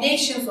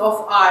combinations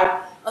of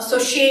our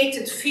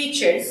associated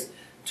features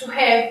to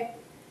have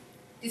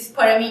this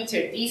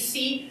parameter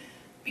DC,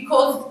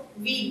 because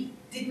we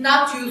did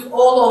not use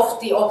all of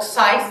the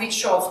oxides which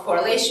shows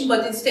correlation,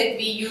 but instead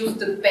we used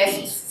the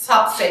best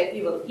subset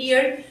even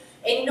here.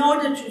 And in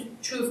order to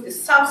choose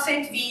this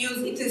subset, we use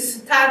it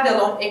is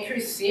standalone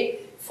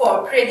accuracy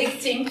for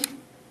predicting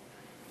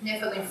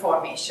Nepheline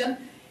formation.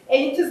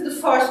 And it is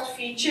the first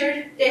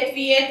feature that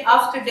we add.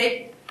 After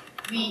that,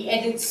 we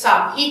added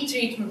some heat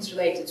treatment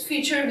related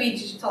feature. We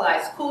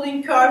digitalized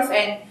cooling curves,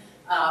 and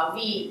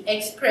we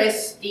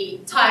express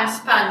the time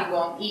spending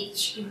on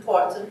each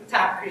important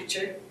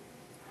temperature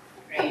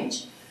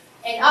range.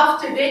 And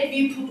after that,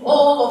 we put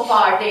all of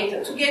our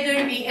data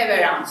together. We have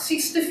around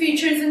 60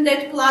 features in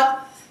that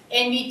plot,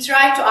 and we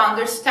try to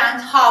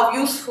understand how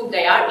useful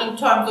they are in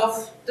terms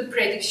of the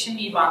prediction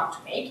we want to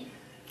make.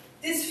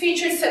 This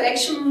feature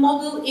selection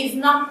model is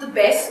not the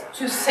best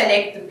to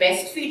select the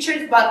best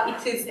features, but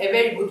it is a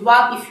very good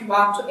one if you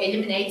want to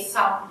eliminate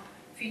some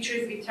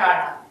features which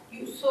are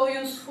not so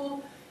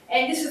useful.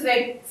 And this is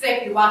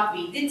exactly what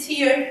we did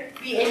here.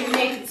 We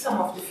eliminated some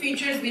of the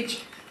features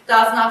which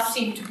does not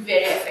seem to be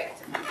very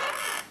effective.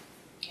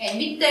 And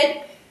with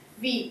that,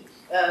 we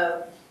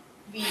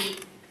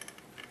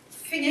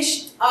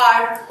finished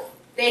our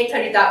data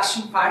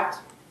reduction part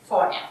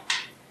for now.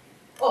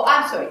 Oh,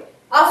 I'm sorry.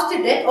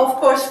 After that, of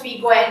course, we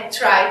go and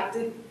try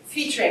the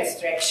feature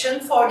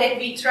extraction. For that,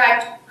 we try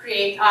to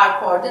create our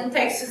coordinate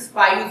axis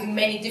by using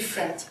many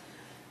different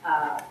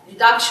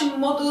reduction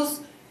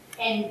models,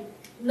 and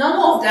none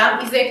of them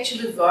is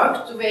actually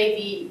worked the way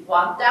we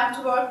want them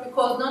to work,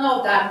 because none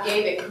of them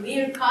gave a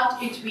clear cut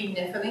between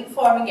Nepheline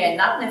forming and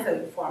not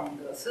Nepheline forming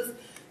classes.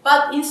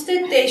 But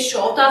instead, they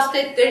showed us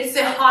that there is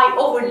a high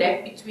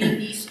overlap between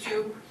these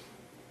two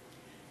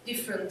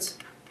different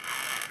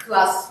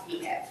classes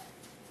we have.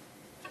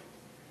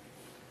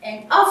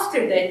 And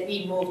after that,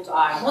 we moved to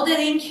our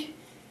modeling.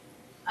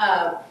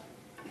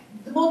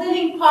 The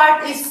modeling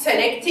part is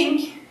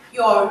selecting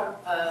your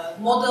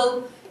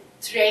model,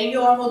 train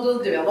your model,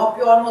 develop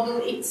your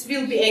model. It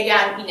will be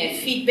again in a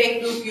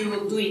feedback loop. You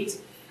will do it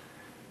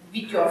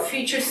with your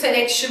feature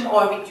selection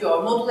or with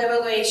your model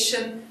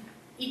evaluation.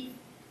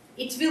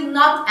 It will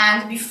not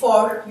end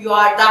before you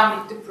are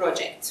done with the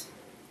project.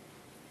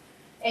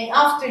 And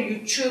after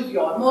you choose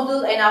your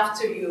model and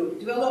after you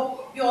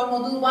develop your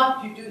model,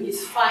 what you do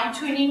is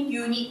fine-tuning.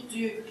 You need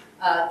to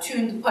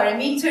tune the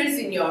parameters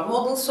in your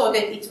model so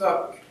that it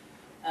works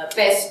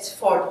best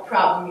for the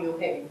problem you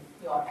have in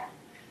your hand.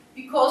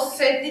 Because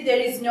sadly there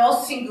is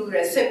no single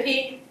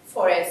recipe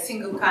for a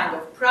single kind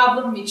of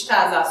problem which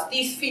tells us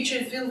these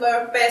features will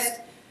work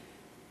best,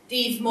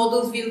 these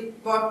models will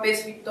work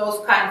best with those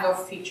kinds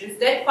of features.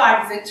 That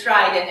part is a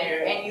trial and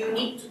error, and you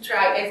need to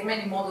try as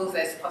many models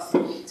as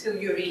possible until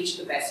you reach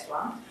the best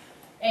one.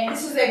 And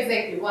this is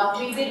exactly what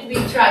we did. We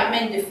tried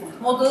many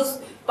different models,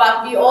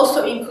 but we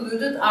also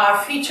included our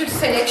feature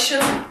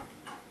selection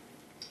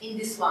in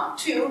this one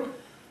too,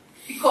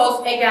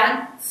 because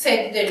again,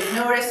 said there is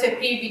no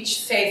recipe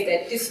which says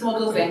that this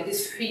model and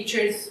these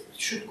features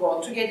should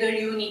go together.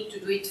 You need to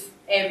do it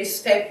every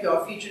step,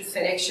 your feature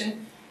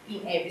selection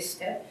in every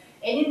step.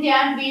 And in the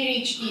end, we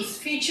reach these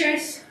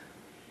features,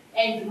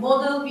 and the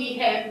model we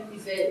have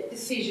is a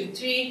decision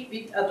tree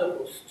with a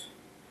boost.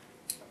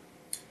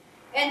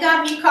 And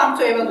then we come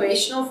to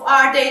evaluation of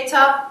our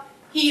data.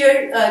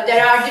 Here,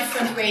 there are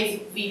different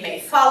ways we may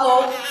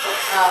follow.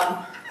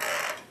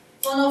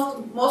 One of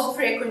the most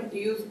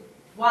frequently used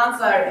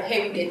ones are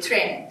having a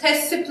train and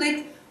test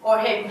split, or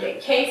having a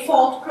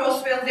k-fold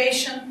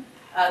cross-validation.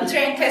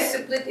 Train test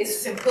split is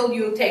simple.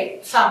 You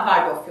take some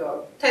part of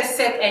your test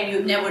set and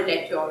you never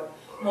let your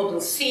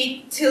model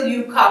see till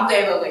you come to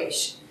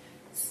evaluation.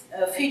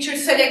 Feature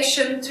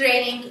selection,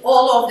 training,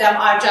 all of them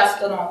are just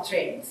done on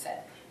training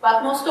set.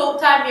 But most of the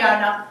time we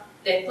are not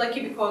that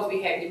lucky because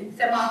we have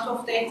limited amount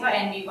of data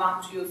and we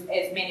want to use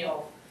as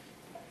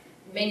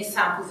many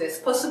samples as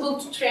possible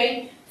to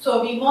train.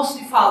 So we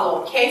mostly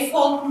follow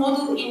k-fold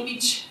model, in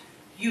which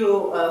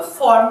you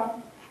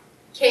form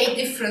k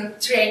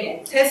different train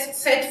and test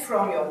set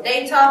from your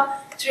data.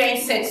 Train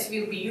sets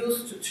will be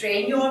used to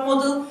train your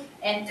model,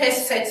 and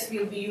test sets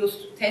will be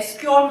used to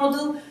test your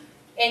model.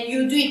 And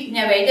you do it in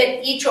a way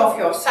that each of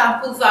your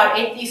samples are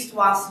at least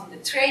once in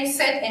the train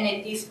set and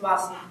at least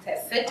once in the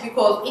test set,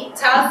 because it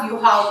tells you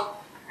how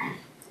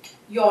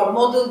your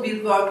model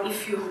will work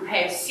if you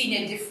have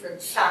seen a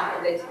different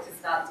sample that it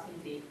is not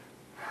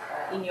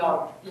in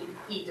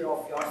either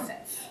of your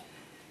sets.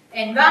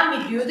 And when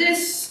we do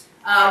this,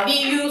 we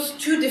use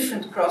two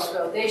different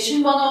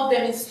cross-validation. One of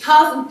them is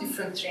 1,000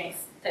 different train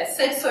test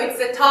sets, so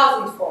it's a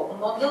 1,000-fold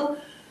model.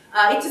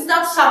 It is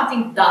not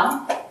something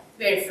done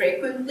very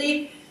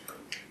frequently,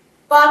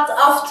 but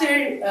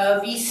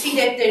after we see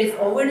that there is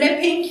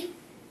overlapping,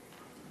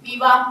 we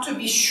want to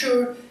be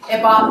sure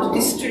about the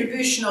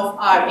distribution of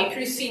our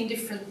accuracy in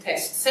different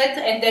test sets,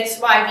 and that's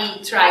why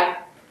we tried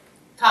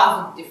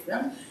 1,000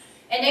 different.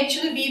 And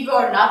actually we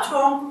were not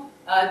wrong.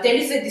 There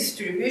is a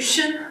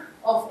distribution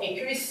of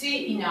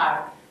accuracy in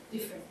our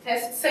different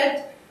test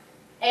sets,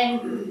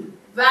 and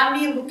when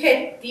we look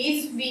at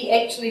these, we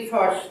actually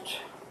first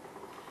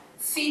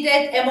see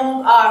that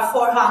among our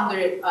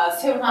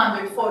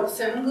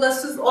 747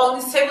 glasses,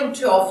 only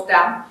 70 of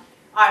them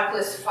are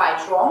classified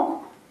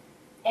wrong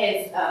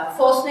as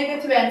false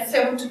negative, and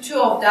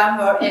 72 of them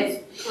were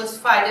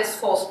classified as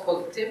false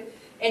positive.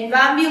 And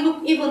when we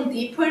look even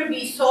deeper,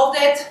 we saw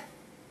that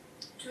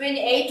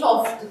 28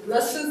 of the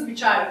glasses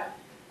which are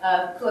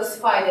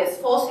classified as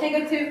false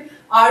negative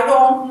are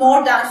wrong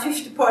more than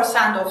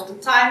 50% of the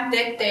time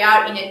that they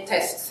are in a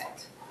test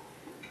set.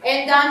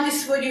 And then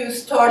this value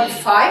is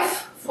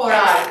 35 for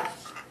our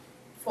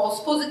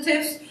false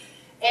positives,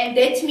 and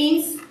that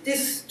means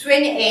this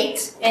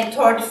 28 and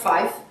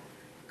 35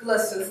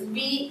 glasses,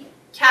 we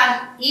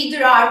can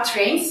either our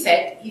train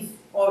set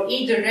or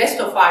either rest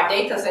of our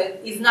data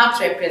set is not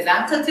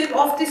representative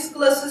of these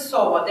glasses,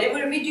 so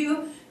whatever we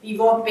do, we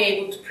won't be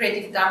able to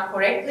predict them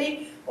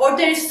correctly, or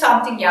there is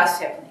something else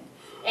happening.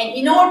 And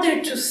in order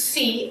to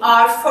see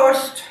our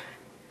first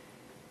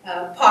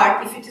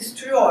part, if it is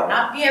true or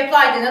not, we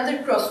applied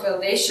another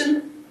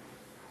cross-validation,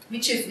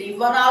 which is leave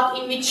one out,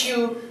 in which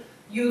you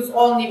use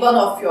only one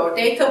of your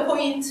data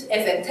points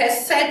as a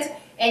test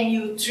set, and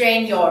you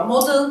train your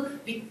model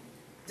with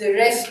the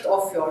rest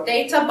of your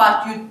data,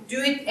 but you do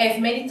it as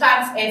many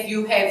times as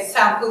you have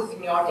samples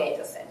in your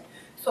data set.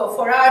 So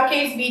for our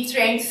case, we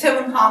trained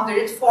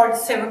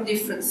 747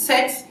 different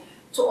sets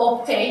to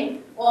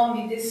obtain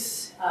only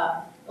this,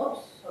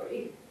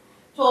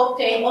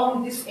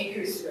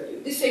 accuracy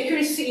value. This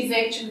accuracy is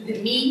actually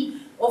the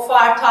mean of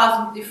our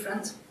 1,000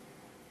 different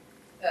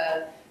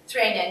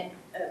train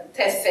and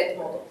test set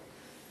model.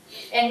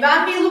 And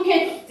when we look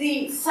at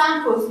the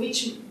samples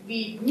which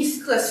we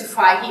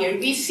misclassify here,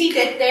 we see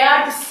that they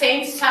are the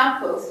same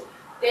samples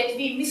that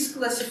we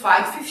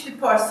misclassified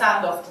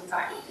 50% of the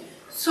time.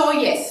 So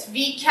yes,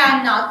 we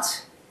cannot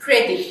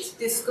predict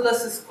these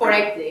classes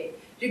correctly,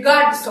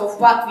 regardless of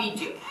what we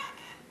do.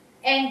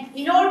 And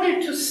in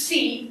order to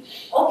see,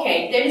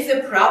 okay, there is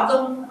a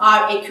problem,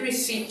 our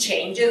accuracy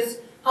changes,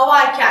 how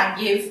I can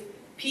give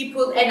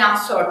people an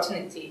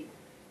uncertainty.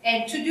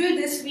 And to do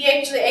this, we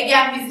actually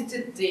again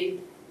visited the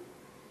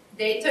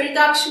data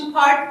reduction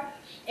part,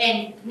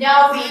 and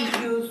now we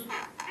use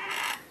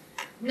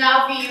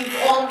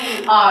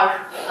only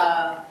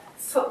our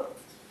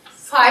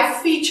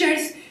 5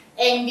 features,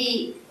 and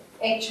we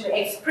actually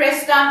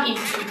express them in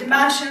 2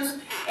 dimensions.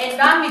 And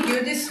when we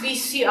do this, we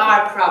see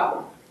our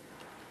problem.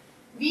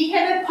 We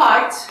have a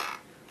part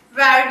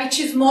which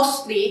is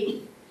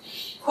mostly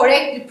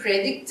correctly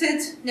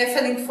predicted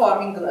Nepheline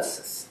forming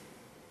glasses.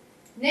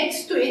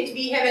 Next to it,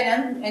 we have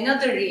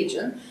another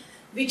region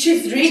which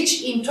is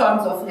rich in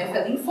terms of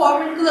Nepheline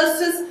forming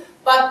glasses,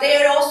 but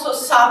there are also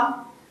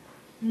some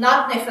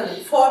not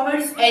Nepheline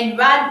formers, and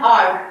when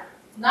our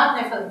not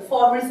Nepheline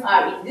formers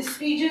are in this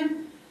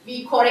region,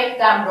 we correct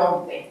them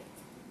wrongly.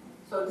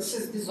 So this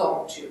is the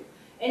zone 2.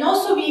 And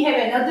also we have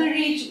another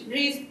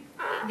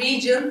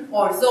region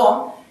or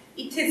zone.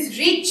 It is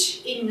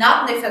rich in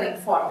non-Nepheline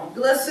forming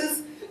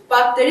glasses,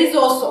 but there is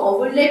also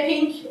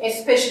overlapping,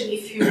 especially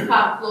if you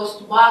come close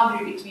to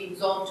boundary between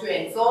zone 2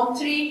 and zone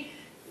 3.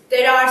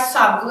 There are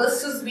some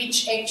glasses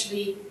which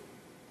actually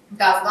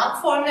does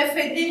not form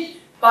Nepheline,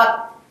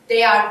 but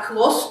they are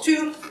close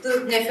to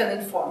the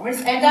Nepheline formers.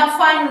 And then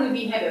finally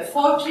we have a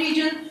fourth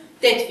region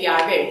that we are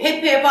very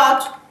happy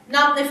about,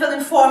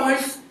 non-Nepheline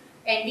formers,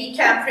 and we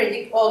can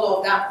predict all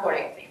of them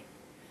correctly.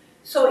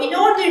 So in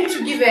order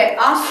to give an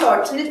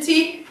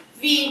uncertainty,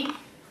 we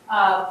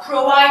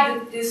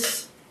provided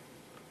this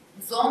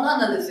zone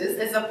analysis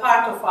as a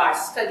part of our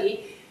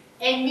study,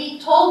 and we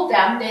told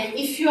them that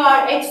if you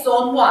are at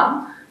zone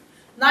 1,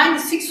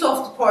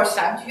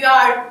 96%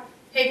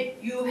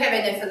 you have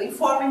a Nepheline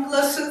forming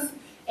glasses,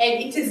 and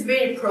it is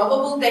very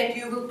probable that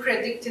you will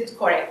predict it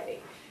correctly.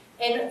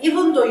 And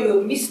even though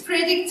you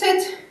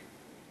mispredicted,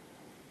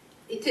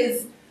 it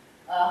is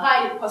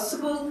highly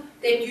possible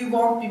that you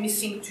won't be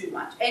missing too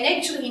much. And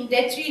actually in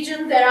that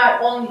region there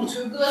are only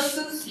 2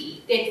 glasses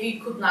that we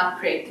could not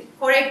predict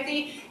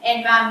correctly,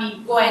 and when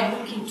we go and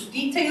look into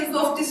details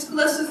of these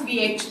glasses,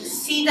 we actually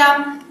see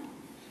them.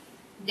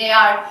 They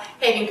are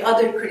having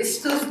other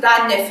crystals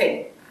than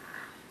Nepheline.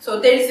 So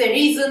there is a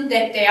reason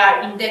that they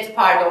are in that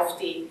part of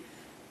the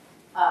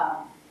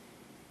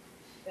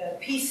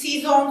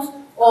PC zones,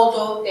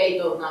 although they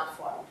do not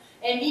form.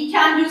 And we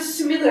can do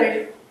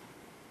similar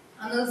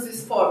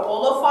analysis for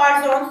all of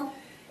our zones,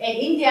 and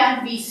in the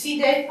end we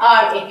see that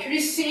our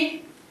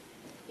accuracy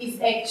is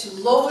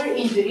actually lower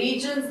in the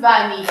regions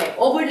when we have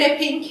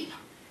overlapping,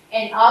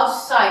 and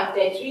outside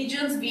that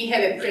regions we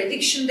have a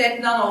prediction that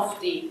none of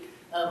the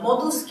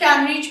models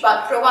can reach,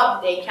 but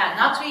probably they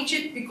cannot reach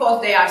it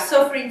because they are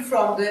suffering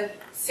from the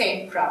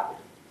same problem.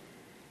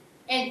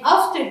 And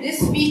after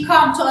this we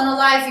come to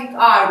analyzing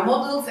our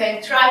models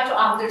and try to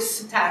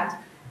understand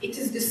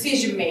its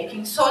decision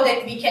making so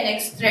that we can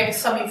extract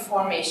some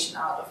information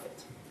out of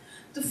it.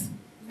 The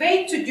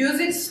way to do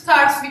it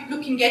starts with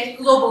looking at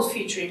global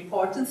feature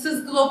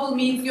importances. Global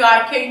means you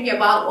are caring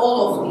about all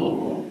of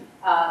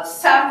the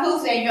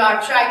samples, and you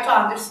are trying to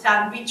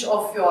understand which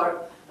of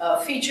your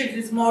features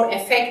is more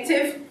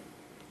effective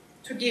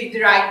to give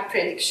the right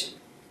prediction.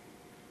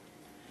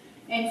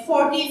 And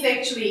for these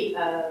actually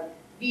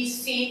we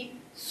see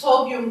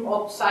sodium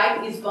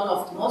oxide is one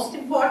of the most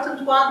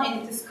important one,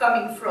 and it is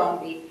coming from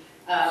the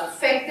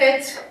fact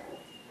that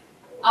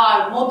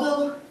our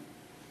model,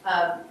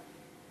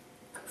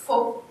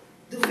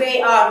 the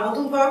way our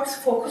model works,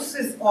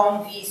 focuses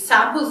on the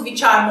samples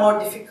which are more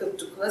difficult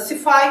to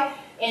classify,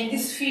 and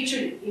this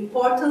feature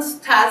importance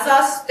tells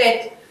us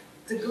that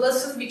the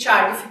glasses which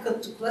are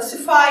difficult to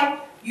classify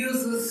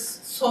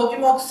uses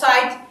sodium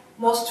oxide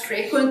most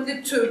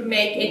frequently to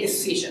make a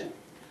decision.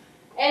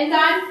 And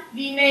then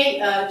we may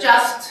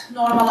just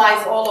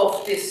normalize all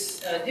of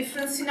this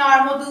difference in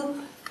our model,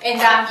 and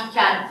then we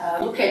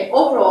can look at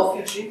overall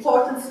feature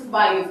importances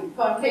by using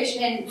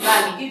permutation. And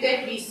when we do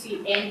that, we see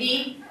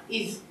ND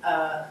is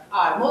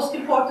our most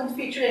important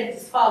feature, and it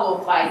is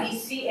followed by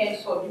DC and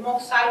sodium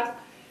oxide.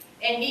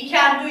 And we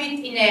can do it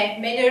in a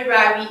manner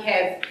where we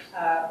have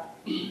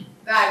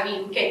where we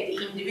look at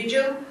the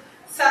individual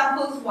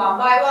samples one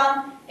by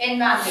one, and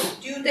when we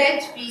do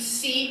that, we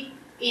see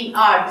in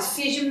our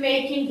decision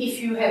making if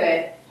you have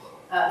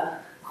a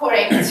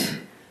correct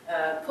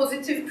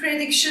positive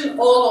prediction,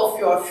 all of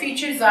your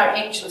features are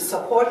actually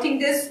supporting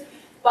this.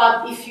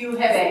 But if you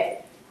have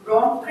a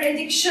wrong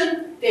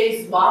prediction, there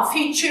is one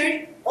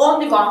feature,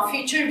 only one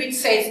feature which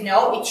says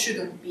no, it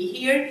shouldn't be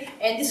here,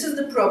 and this is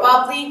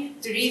probably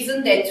the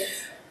reason that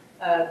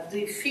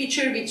the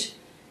feature which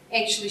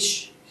actually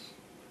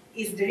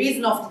is the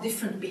reason of the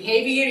different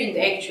behavior in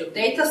the actual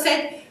data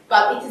set,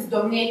 but it is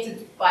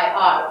dominated by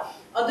our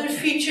other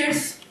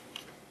features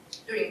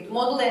during the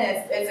model, and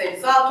as a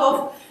result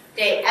of,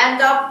 they end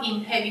up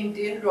in having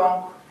the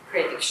wrong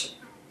prediction.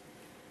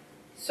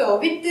 So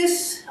with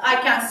this, I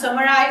can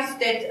summarize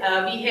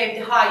that we have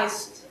the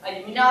highest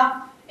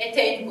alumina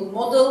attainable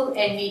model,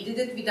 and we did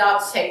it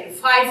without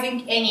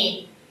sacrificing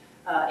any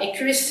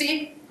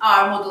accuracy.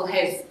 Our model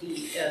has the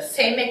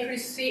same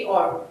accuracy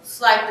or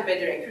slightly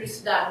better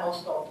accuracy than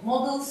most of the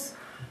models.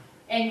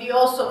 And we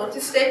also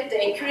noticed that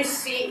the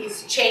accuracy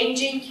is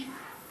changing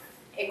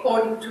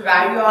according to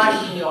where you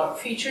are in your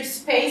feature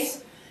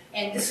space,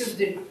 and this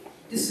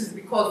is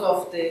because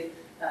of the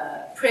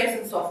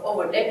presence of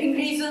overlapping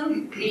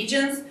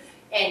regions.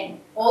 And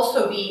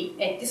also we,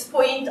 at this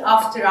point,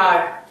 after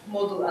our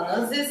model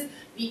analysis,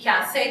 we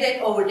can say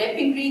that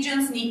overlapping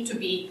regions need to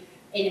be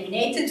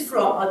eliminated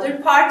from other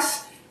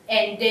parts,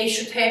 and they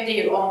should have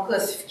their own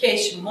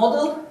classification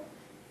model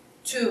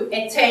to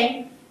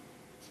attain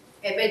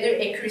a better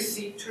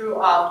accuracy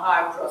throughout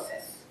our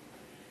process.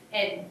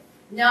 And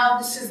now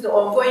this is the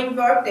ongoing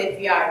work that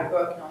we are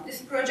working on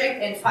this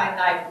project, and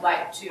finally I would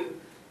like to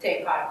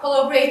thank our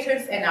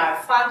collaborators and our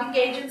funding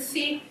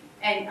agency,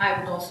 and I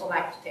would also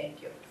like to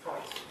thank you for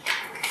it.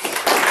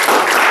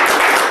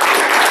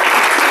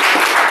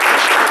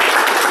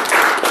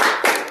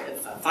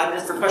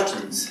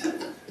 questions?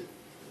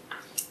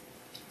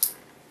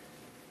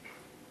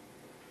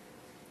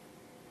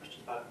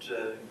 Questions about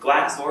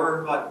glass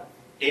or about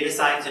data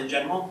science in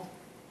general?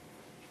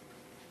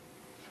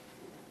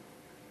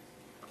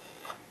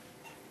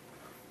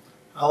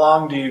 How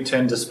long do you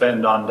tend to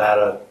spend on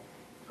data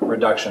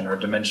reduction or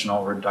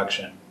dimensional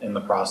reduction in the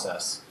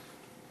process?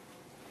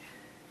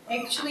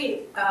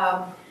 Actually,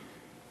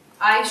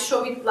 I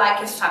show it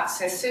like a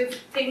successive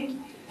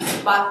thing,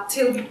 but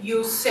till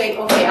you say,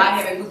 okay, I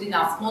have a good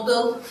enough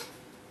model,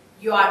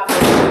 you are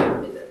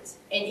confident with it.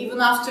 And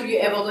even after you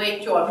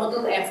evaluate your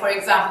model, and for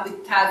example,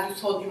 it tells you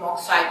sodium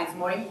oxide is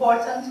more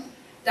important,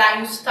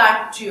 then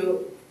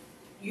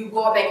you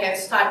go back and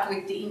start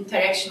with the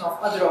interaction of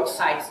other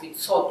oxides with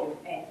sodium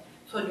and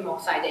sodium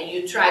oxide, and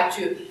you try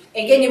to,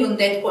 again, even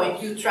that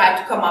point, you try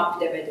to come up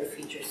with a better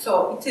feature.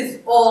 So it is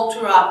all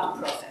throughout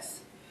the process.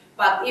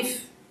 But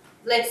if,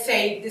 let's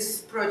say,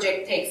 this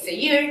project takes a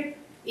year,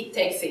 it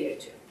takes a year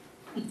too.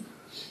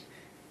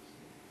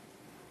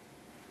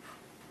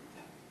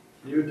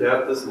 Can you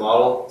adapt this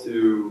model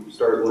to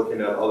start looking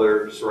at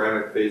other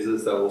ceramic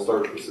phases that will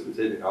start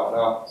precipitating out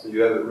now? So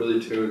you have it really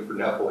tuned for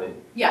Nepheline.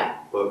 Yeah.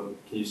 But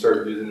can you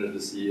start using it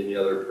to see any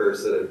other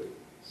parasitic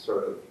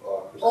sort of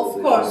crystallization?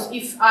 Of course,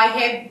 if I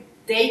have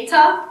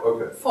data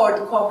Okay. for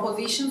the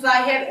compositions I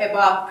have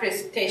about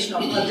precipitation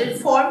of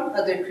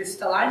other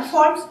crystalline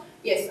forms,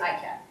 yes, I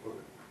can.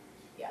 Okay.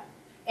 Yeah.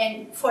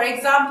 And for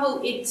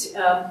example,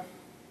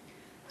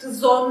 the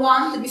zone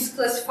 1, the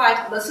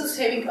misclassified classes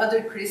having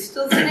other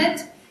crystals in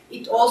it,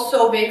 it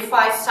also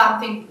verifies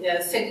something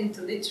said in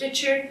the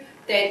literature,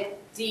 that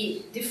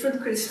the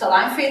different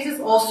crystalline phases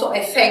also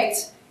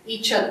affect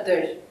each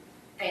other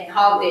and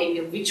how they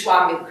will, which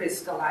one will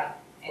crystalline.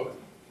 And Okay.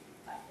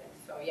 like that.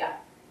 So yeah,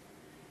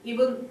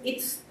 even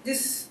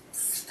this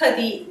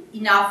study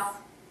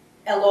enough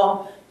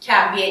alone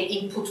can be an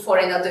input for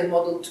another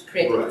model to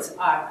predict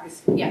our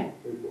crystal. Yeah.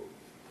 Very cool.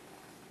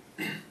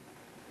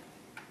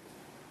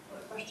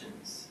 Other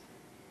questions?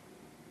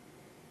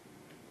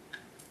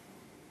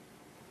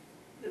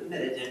 A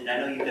minute, and I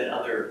know you've done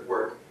other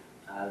work.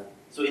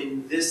 So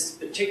in this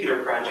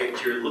particular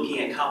project, you're looking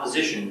at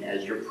composition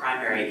as your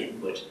primary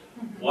input.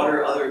 Mm-hmm. What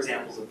are other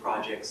examples of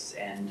projects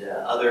and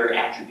other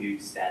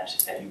attributes that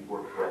you've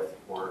worked with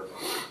or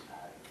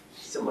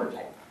similar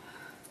type?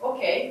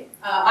 Okay,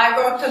 I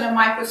worked on a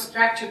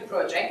microstructure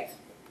project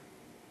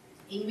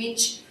in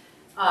which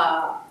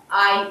I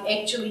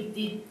actually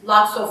did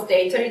lots of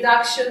data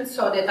reduction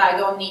so that I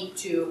don't need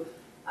to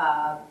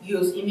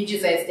use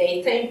images as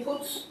data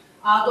inputs.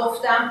 Out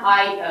of them,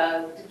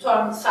 I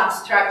determined some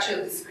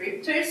structural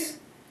descriptors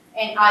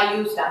and I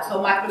use them.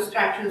 So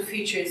microstructural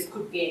features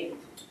could be an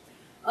input.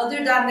 Other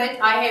than that,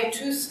 I have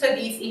 2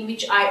 studies in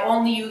which I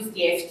only use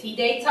the FT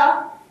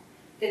data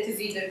that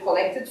is either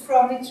collected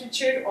from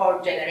literature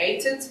or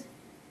generated.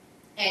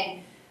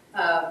 And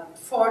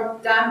for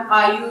them,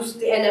 I use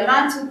the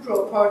elemental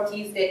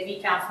properties that we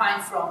can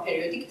find from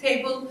periodic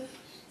table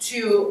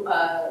to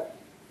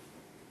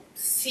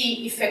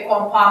see if a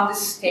compound is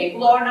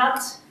stable or not.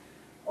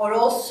 Or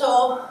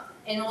also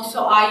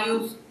I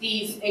use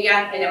these,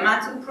 again,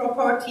 elemental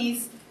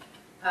properties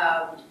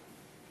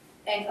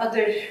and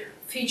other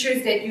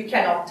features that you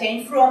can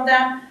obtain from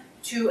them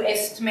to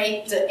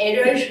estimate the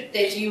error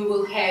that you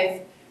will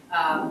have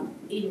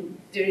in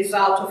the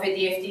result of a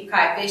DFT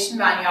calculation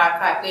when you are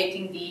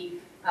calculating the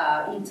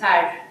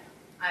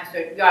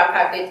you are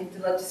calculating the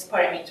lattice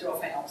parameter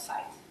of an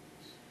oxide.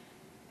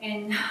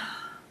 And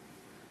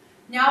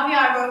now we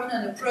are working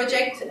on a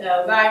project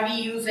where we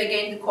use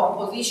again the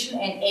composition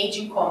and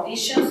aging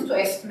conditions to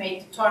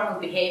estimate the thermal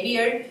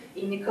behavior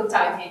in nickel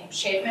titanium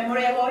shape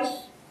memory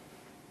alloys.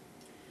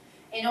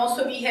 And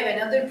also we have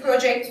another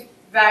project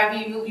where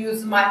we will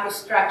use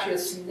microstructural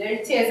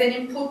similarity as an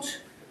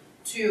input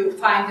to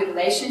find the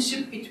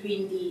relationship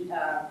between the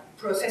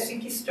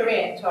processing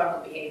history and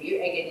thermal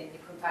behavior, again in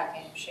nickel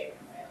titanium shape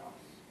memory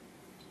alloys.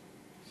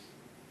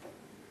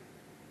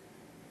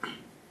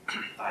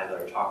 I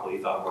let her talk while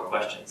you thought more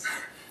questions.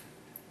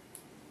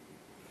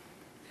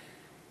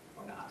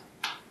 Or not.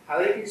 How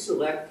did you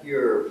select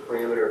your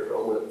parameter for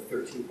only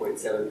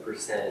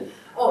 13.7%?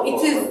 Oh,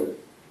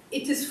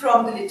 it is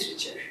from the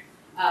literature.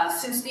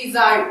 Since these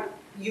are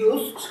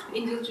used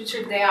in the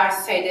literature, they are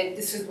say that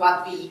this is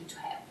what we need to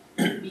have.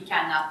 We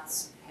cannot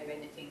have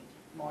anything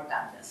more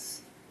than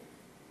this.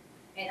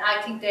 And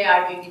I think they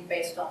are doing it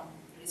based on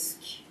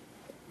risk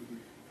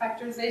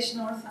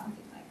factorization or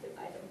something like that.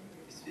 I don't know.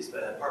 It's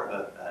part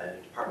of a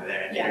Department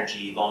of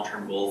Energy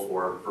long-term goal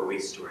for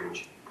waste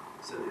storage.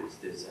 So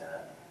there's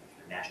a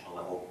national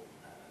level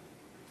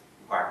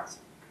requirements.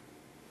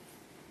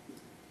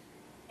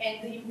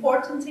 And the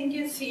important thing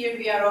is here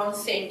we are only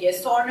saying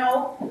yes or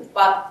no,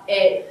 but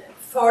a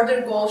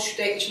further goal should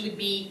actually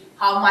be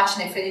how much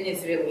nepheline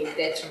is really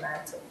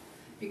detrimental.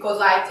 Because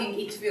I think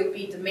it will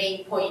be the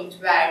main point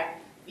where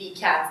we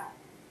can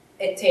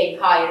attain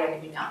higher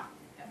alumina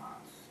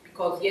amounts.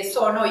 Because yes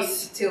or no is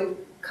still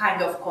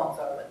kind of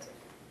conservative.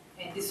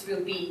 And this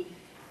will be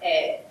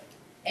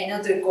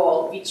another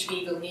goal which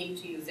we will need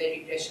to use a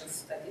regression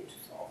study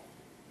to solve.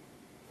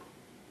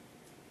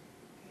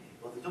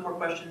 Well, if there's no more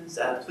questions,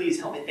 please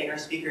help me thank our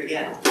speaker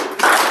again.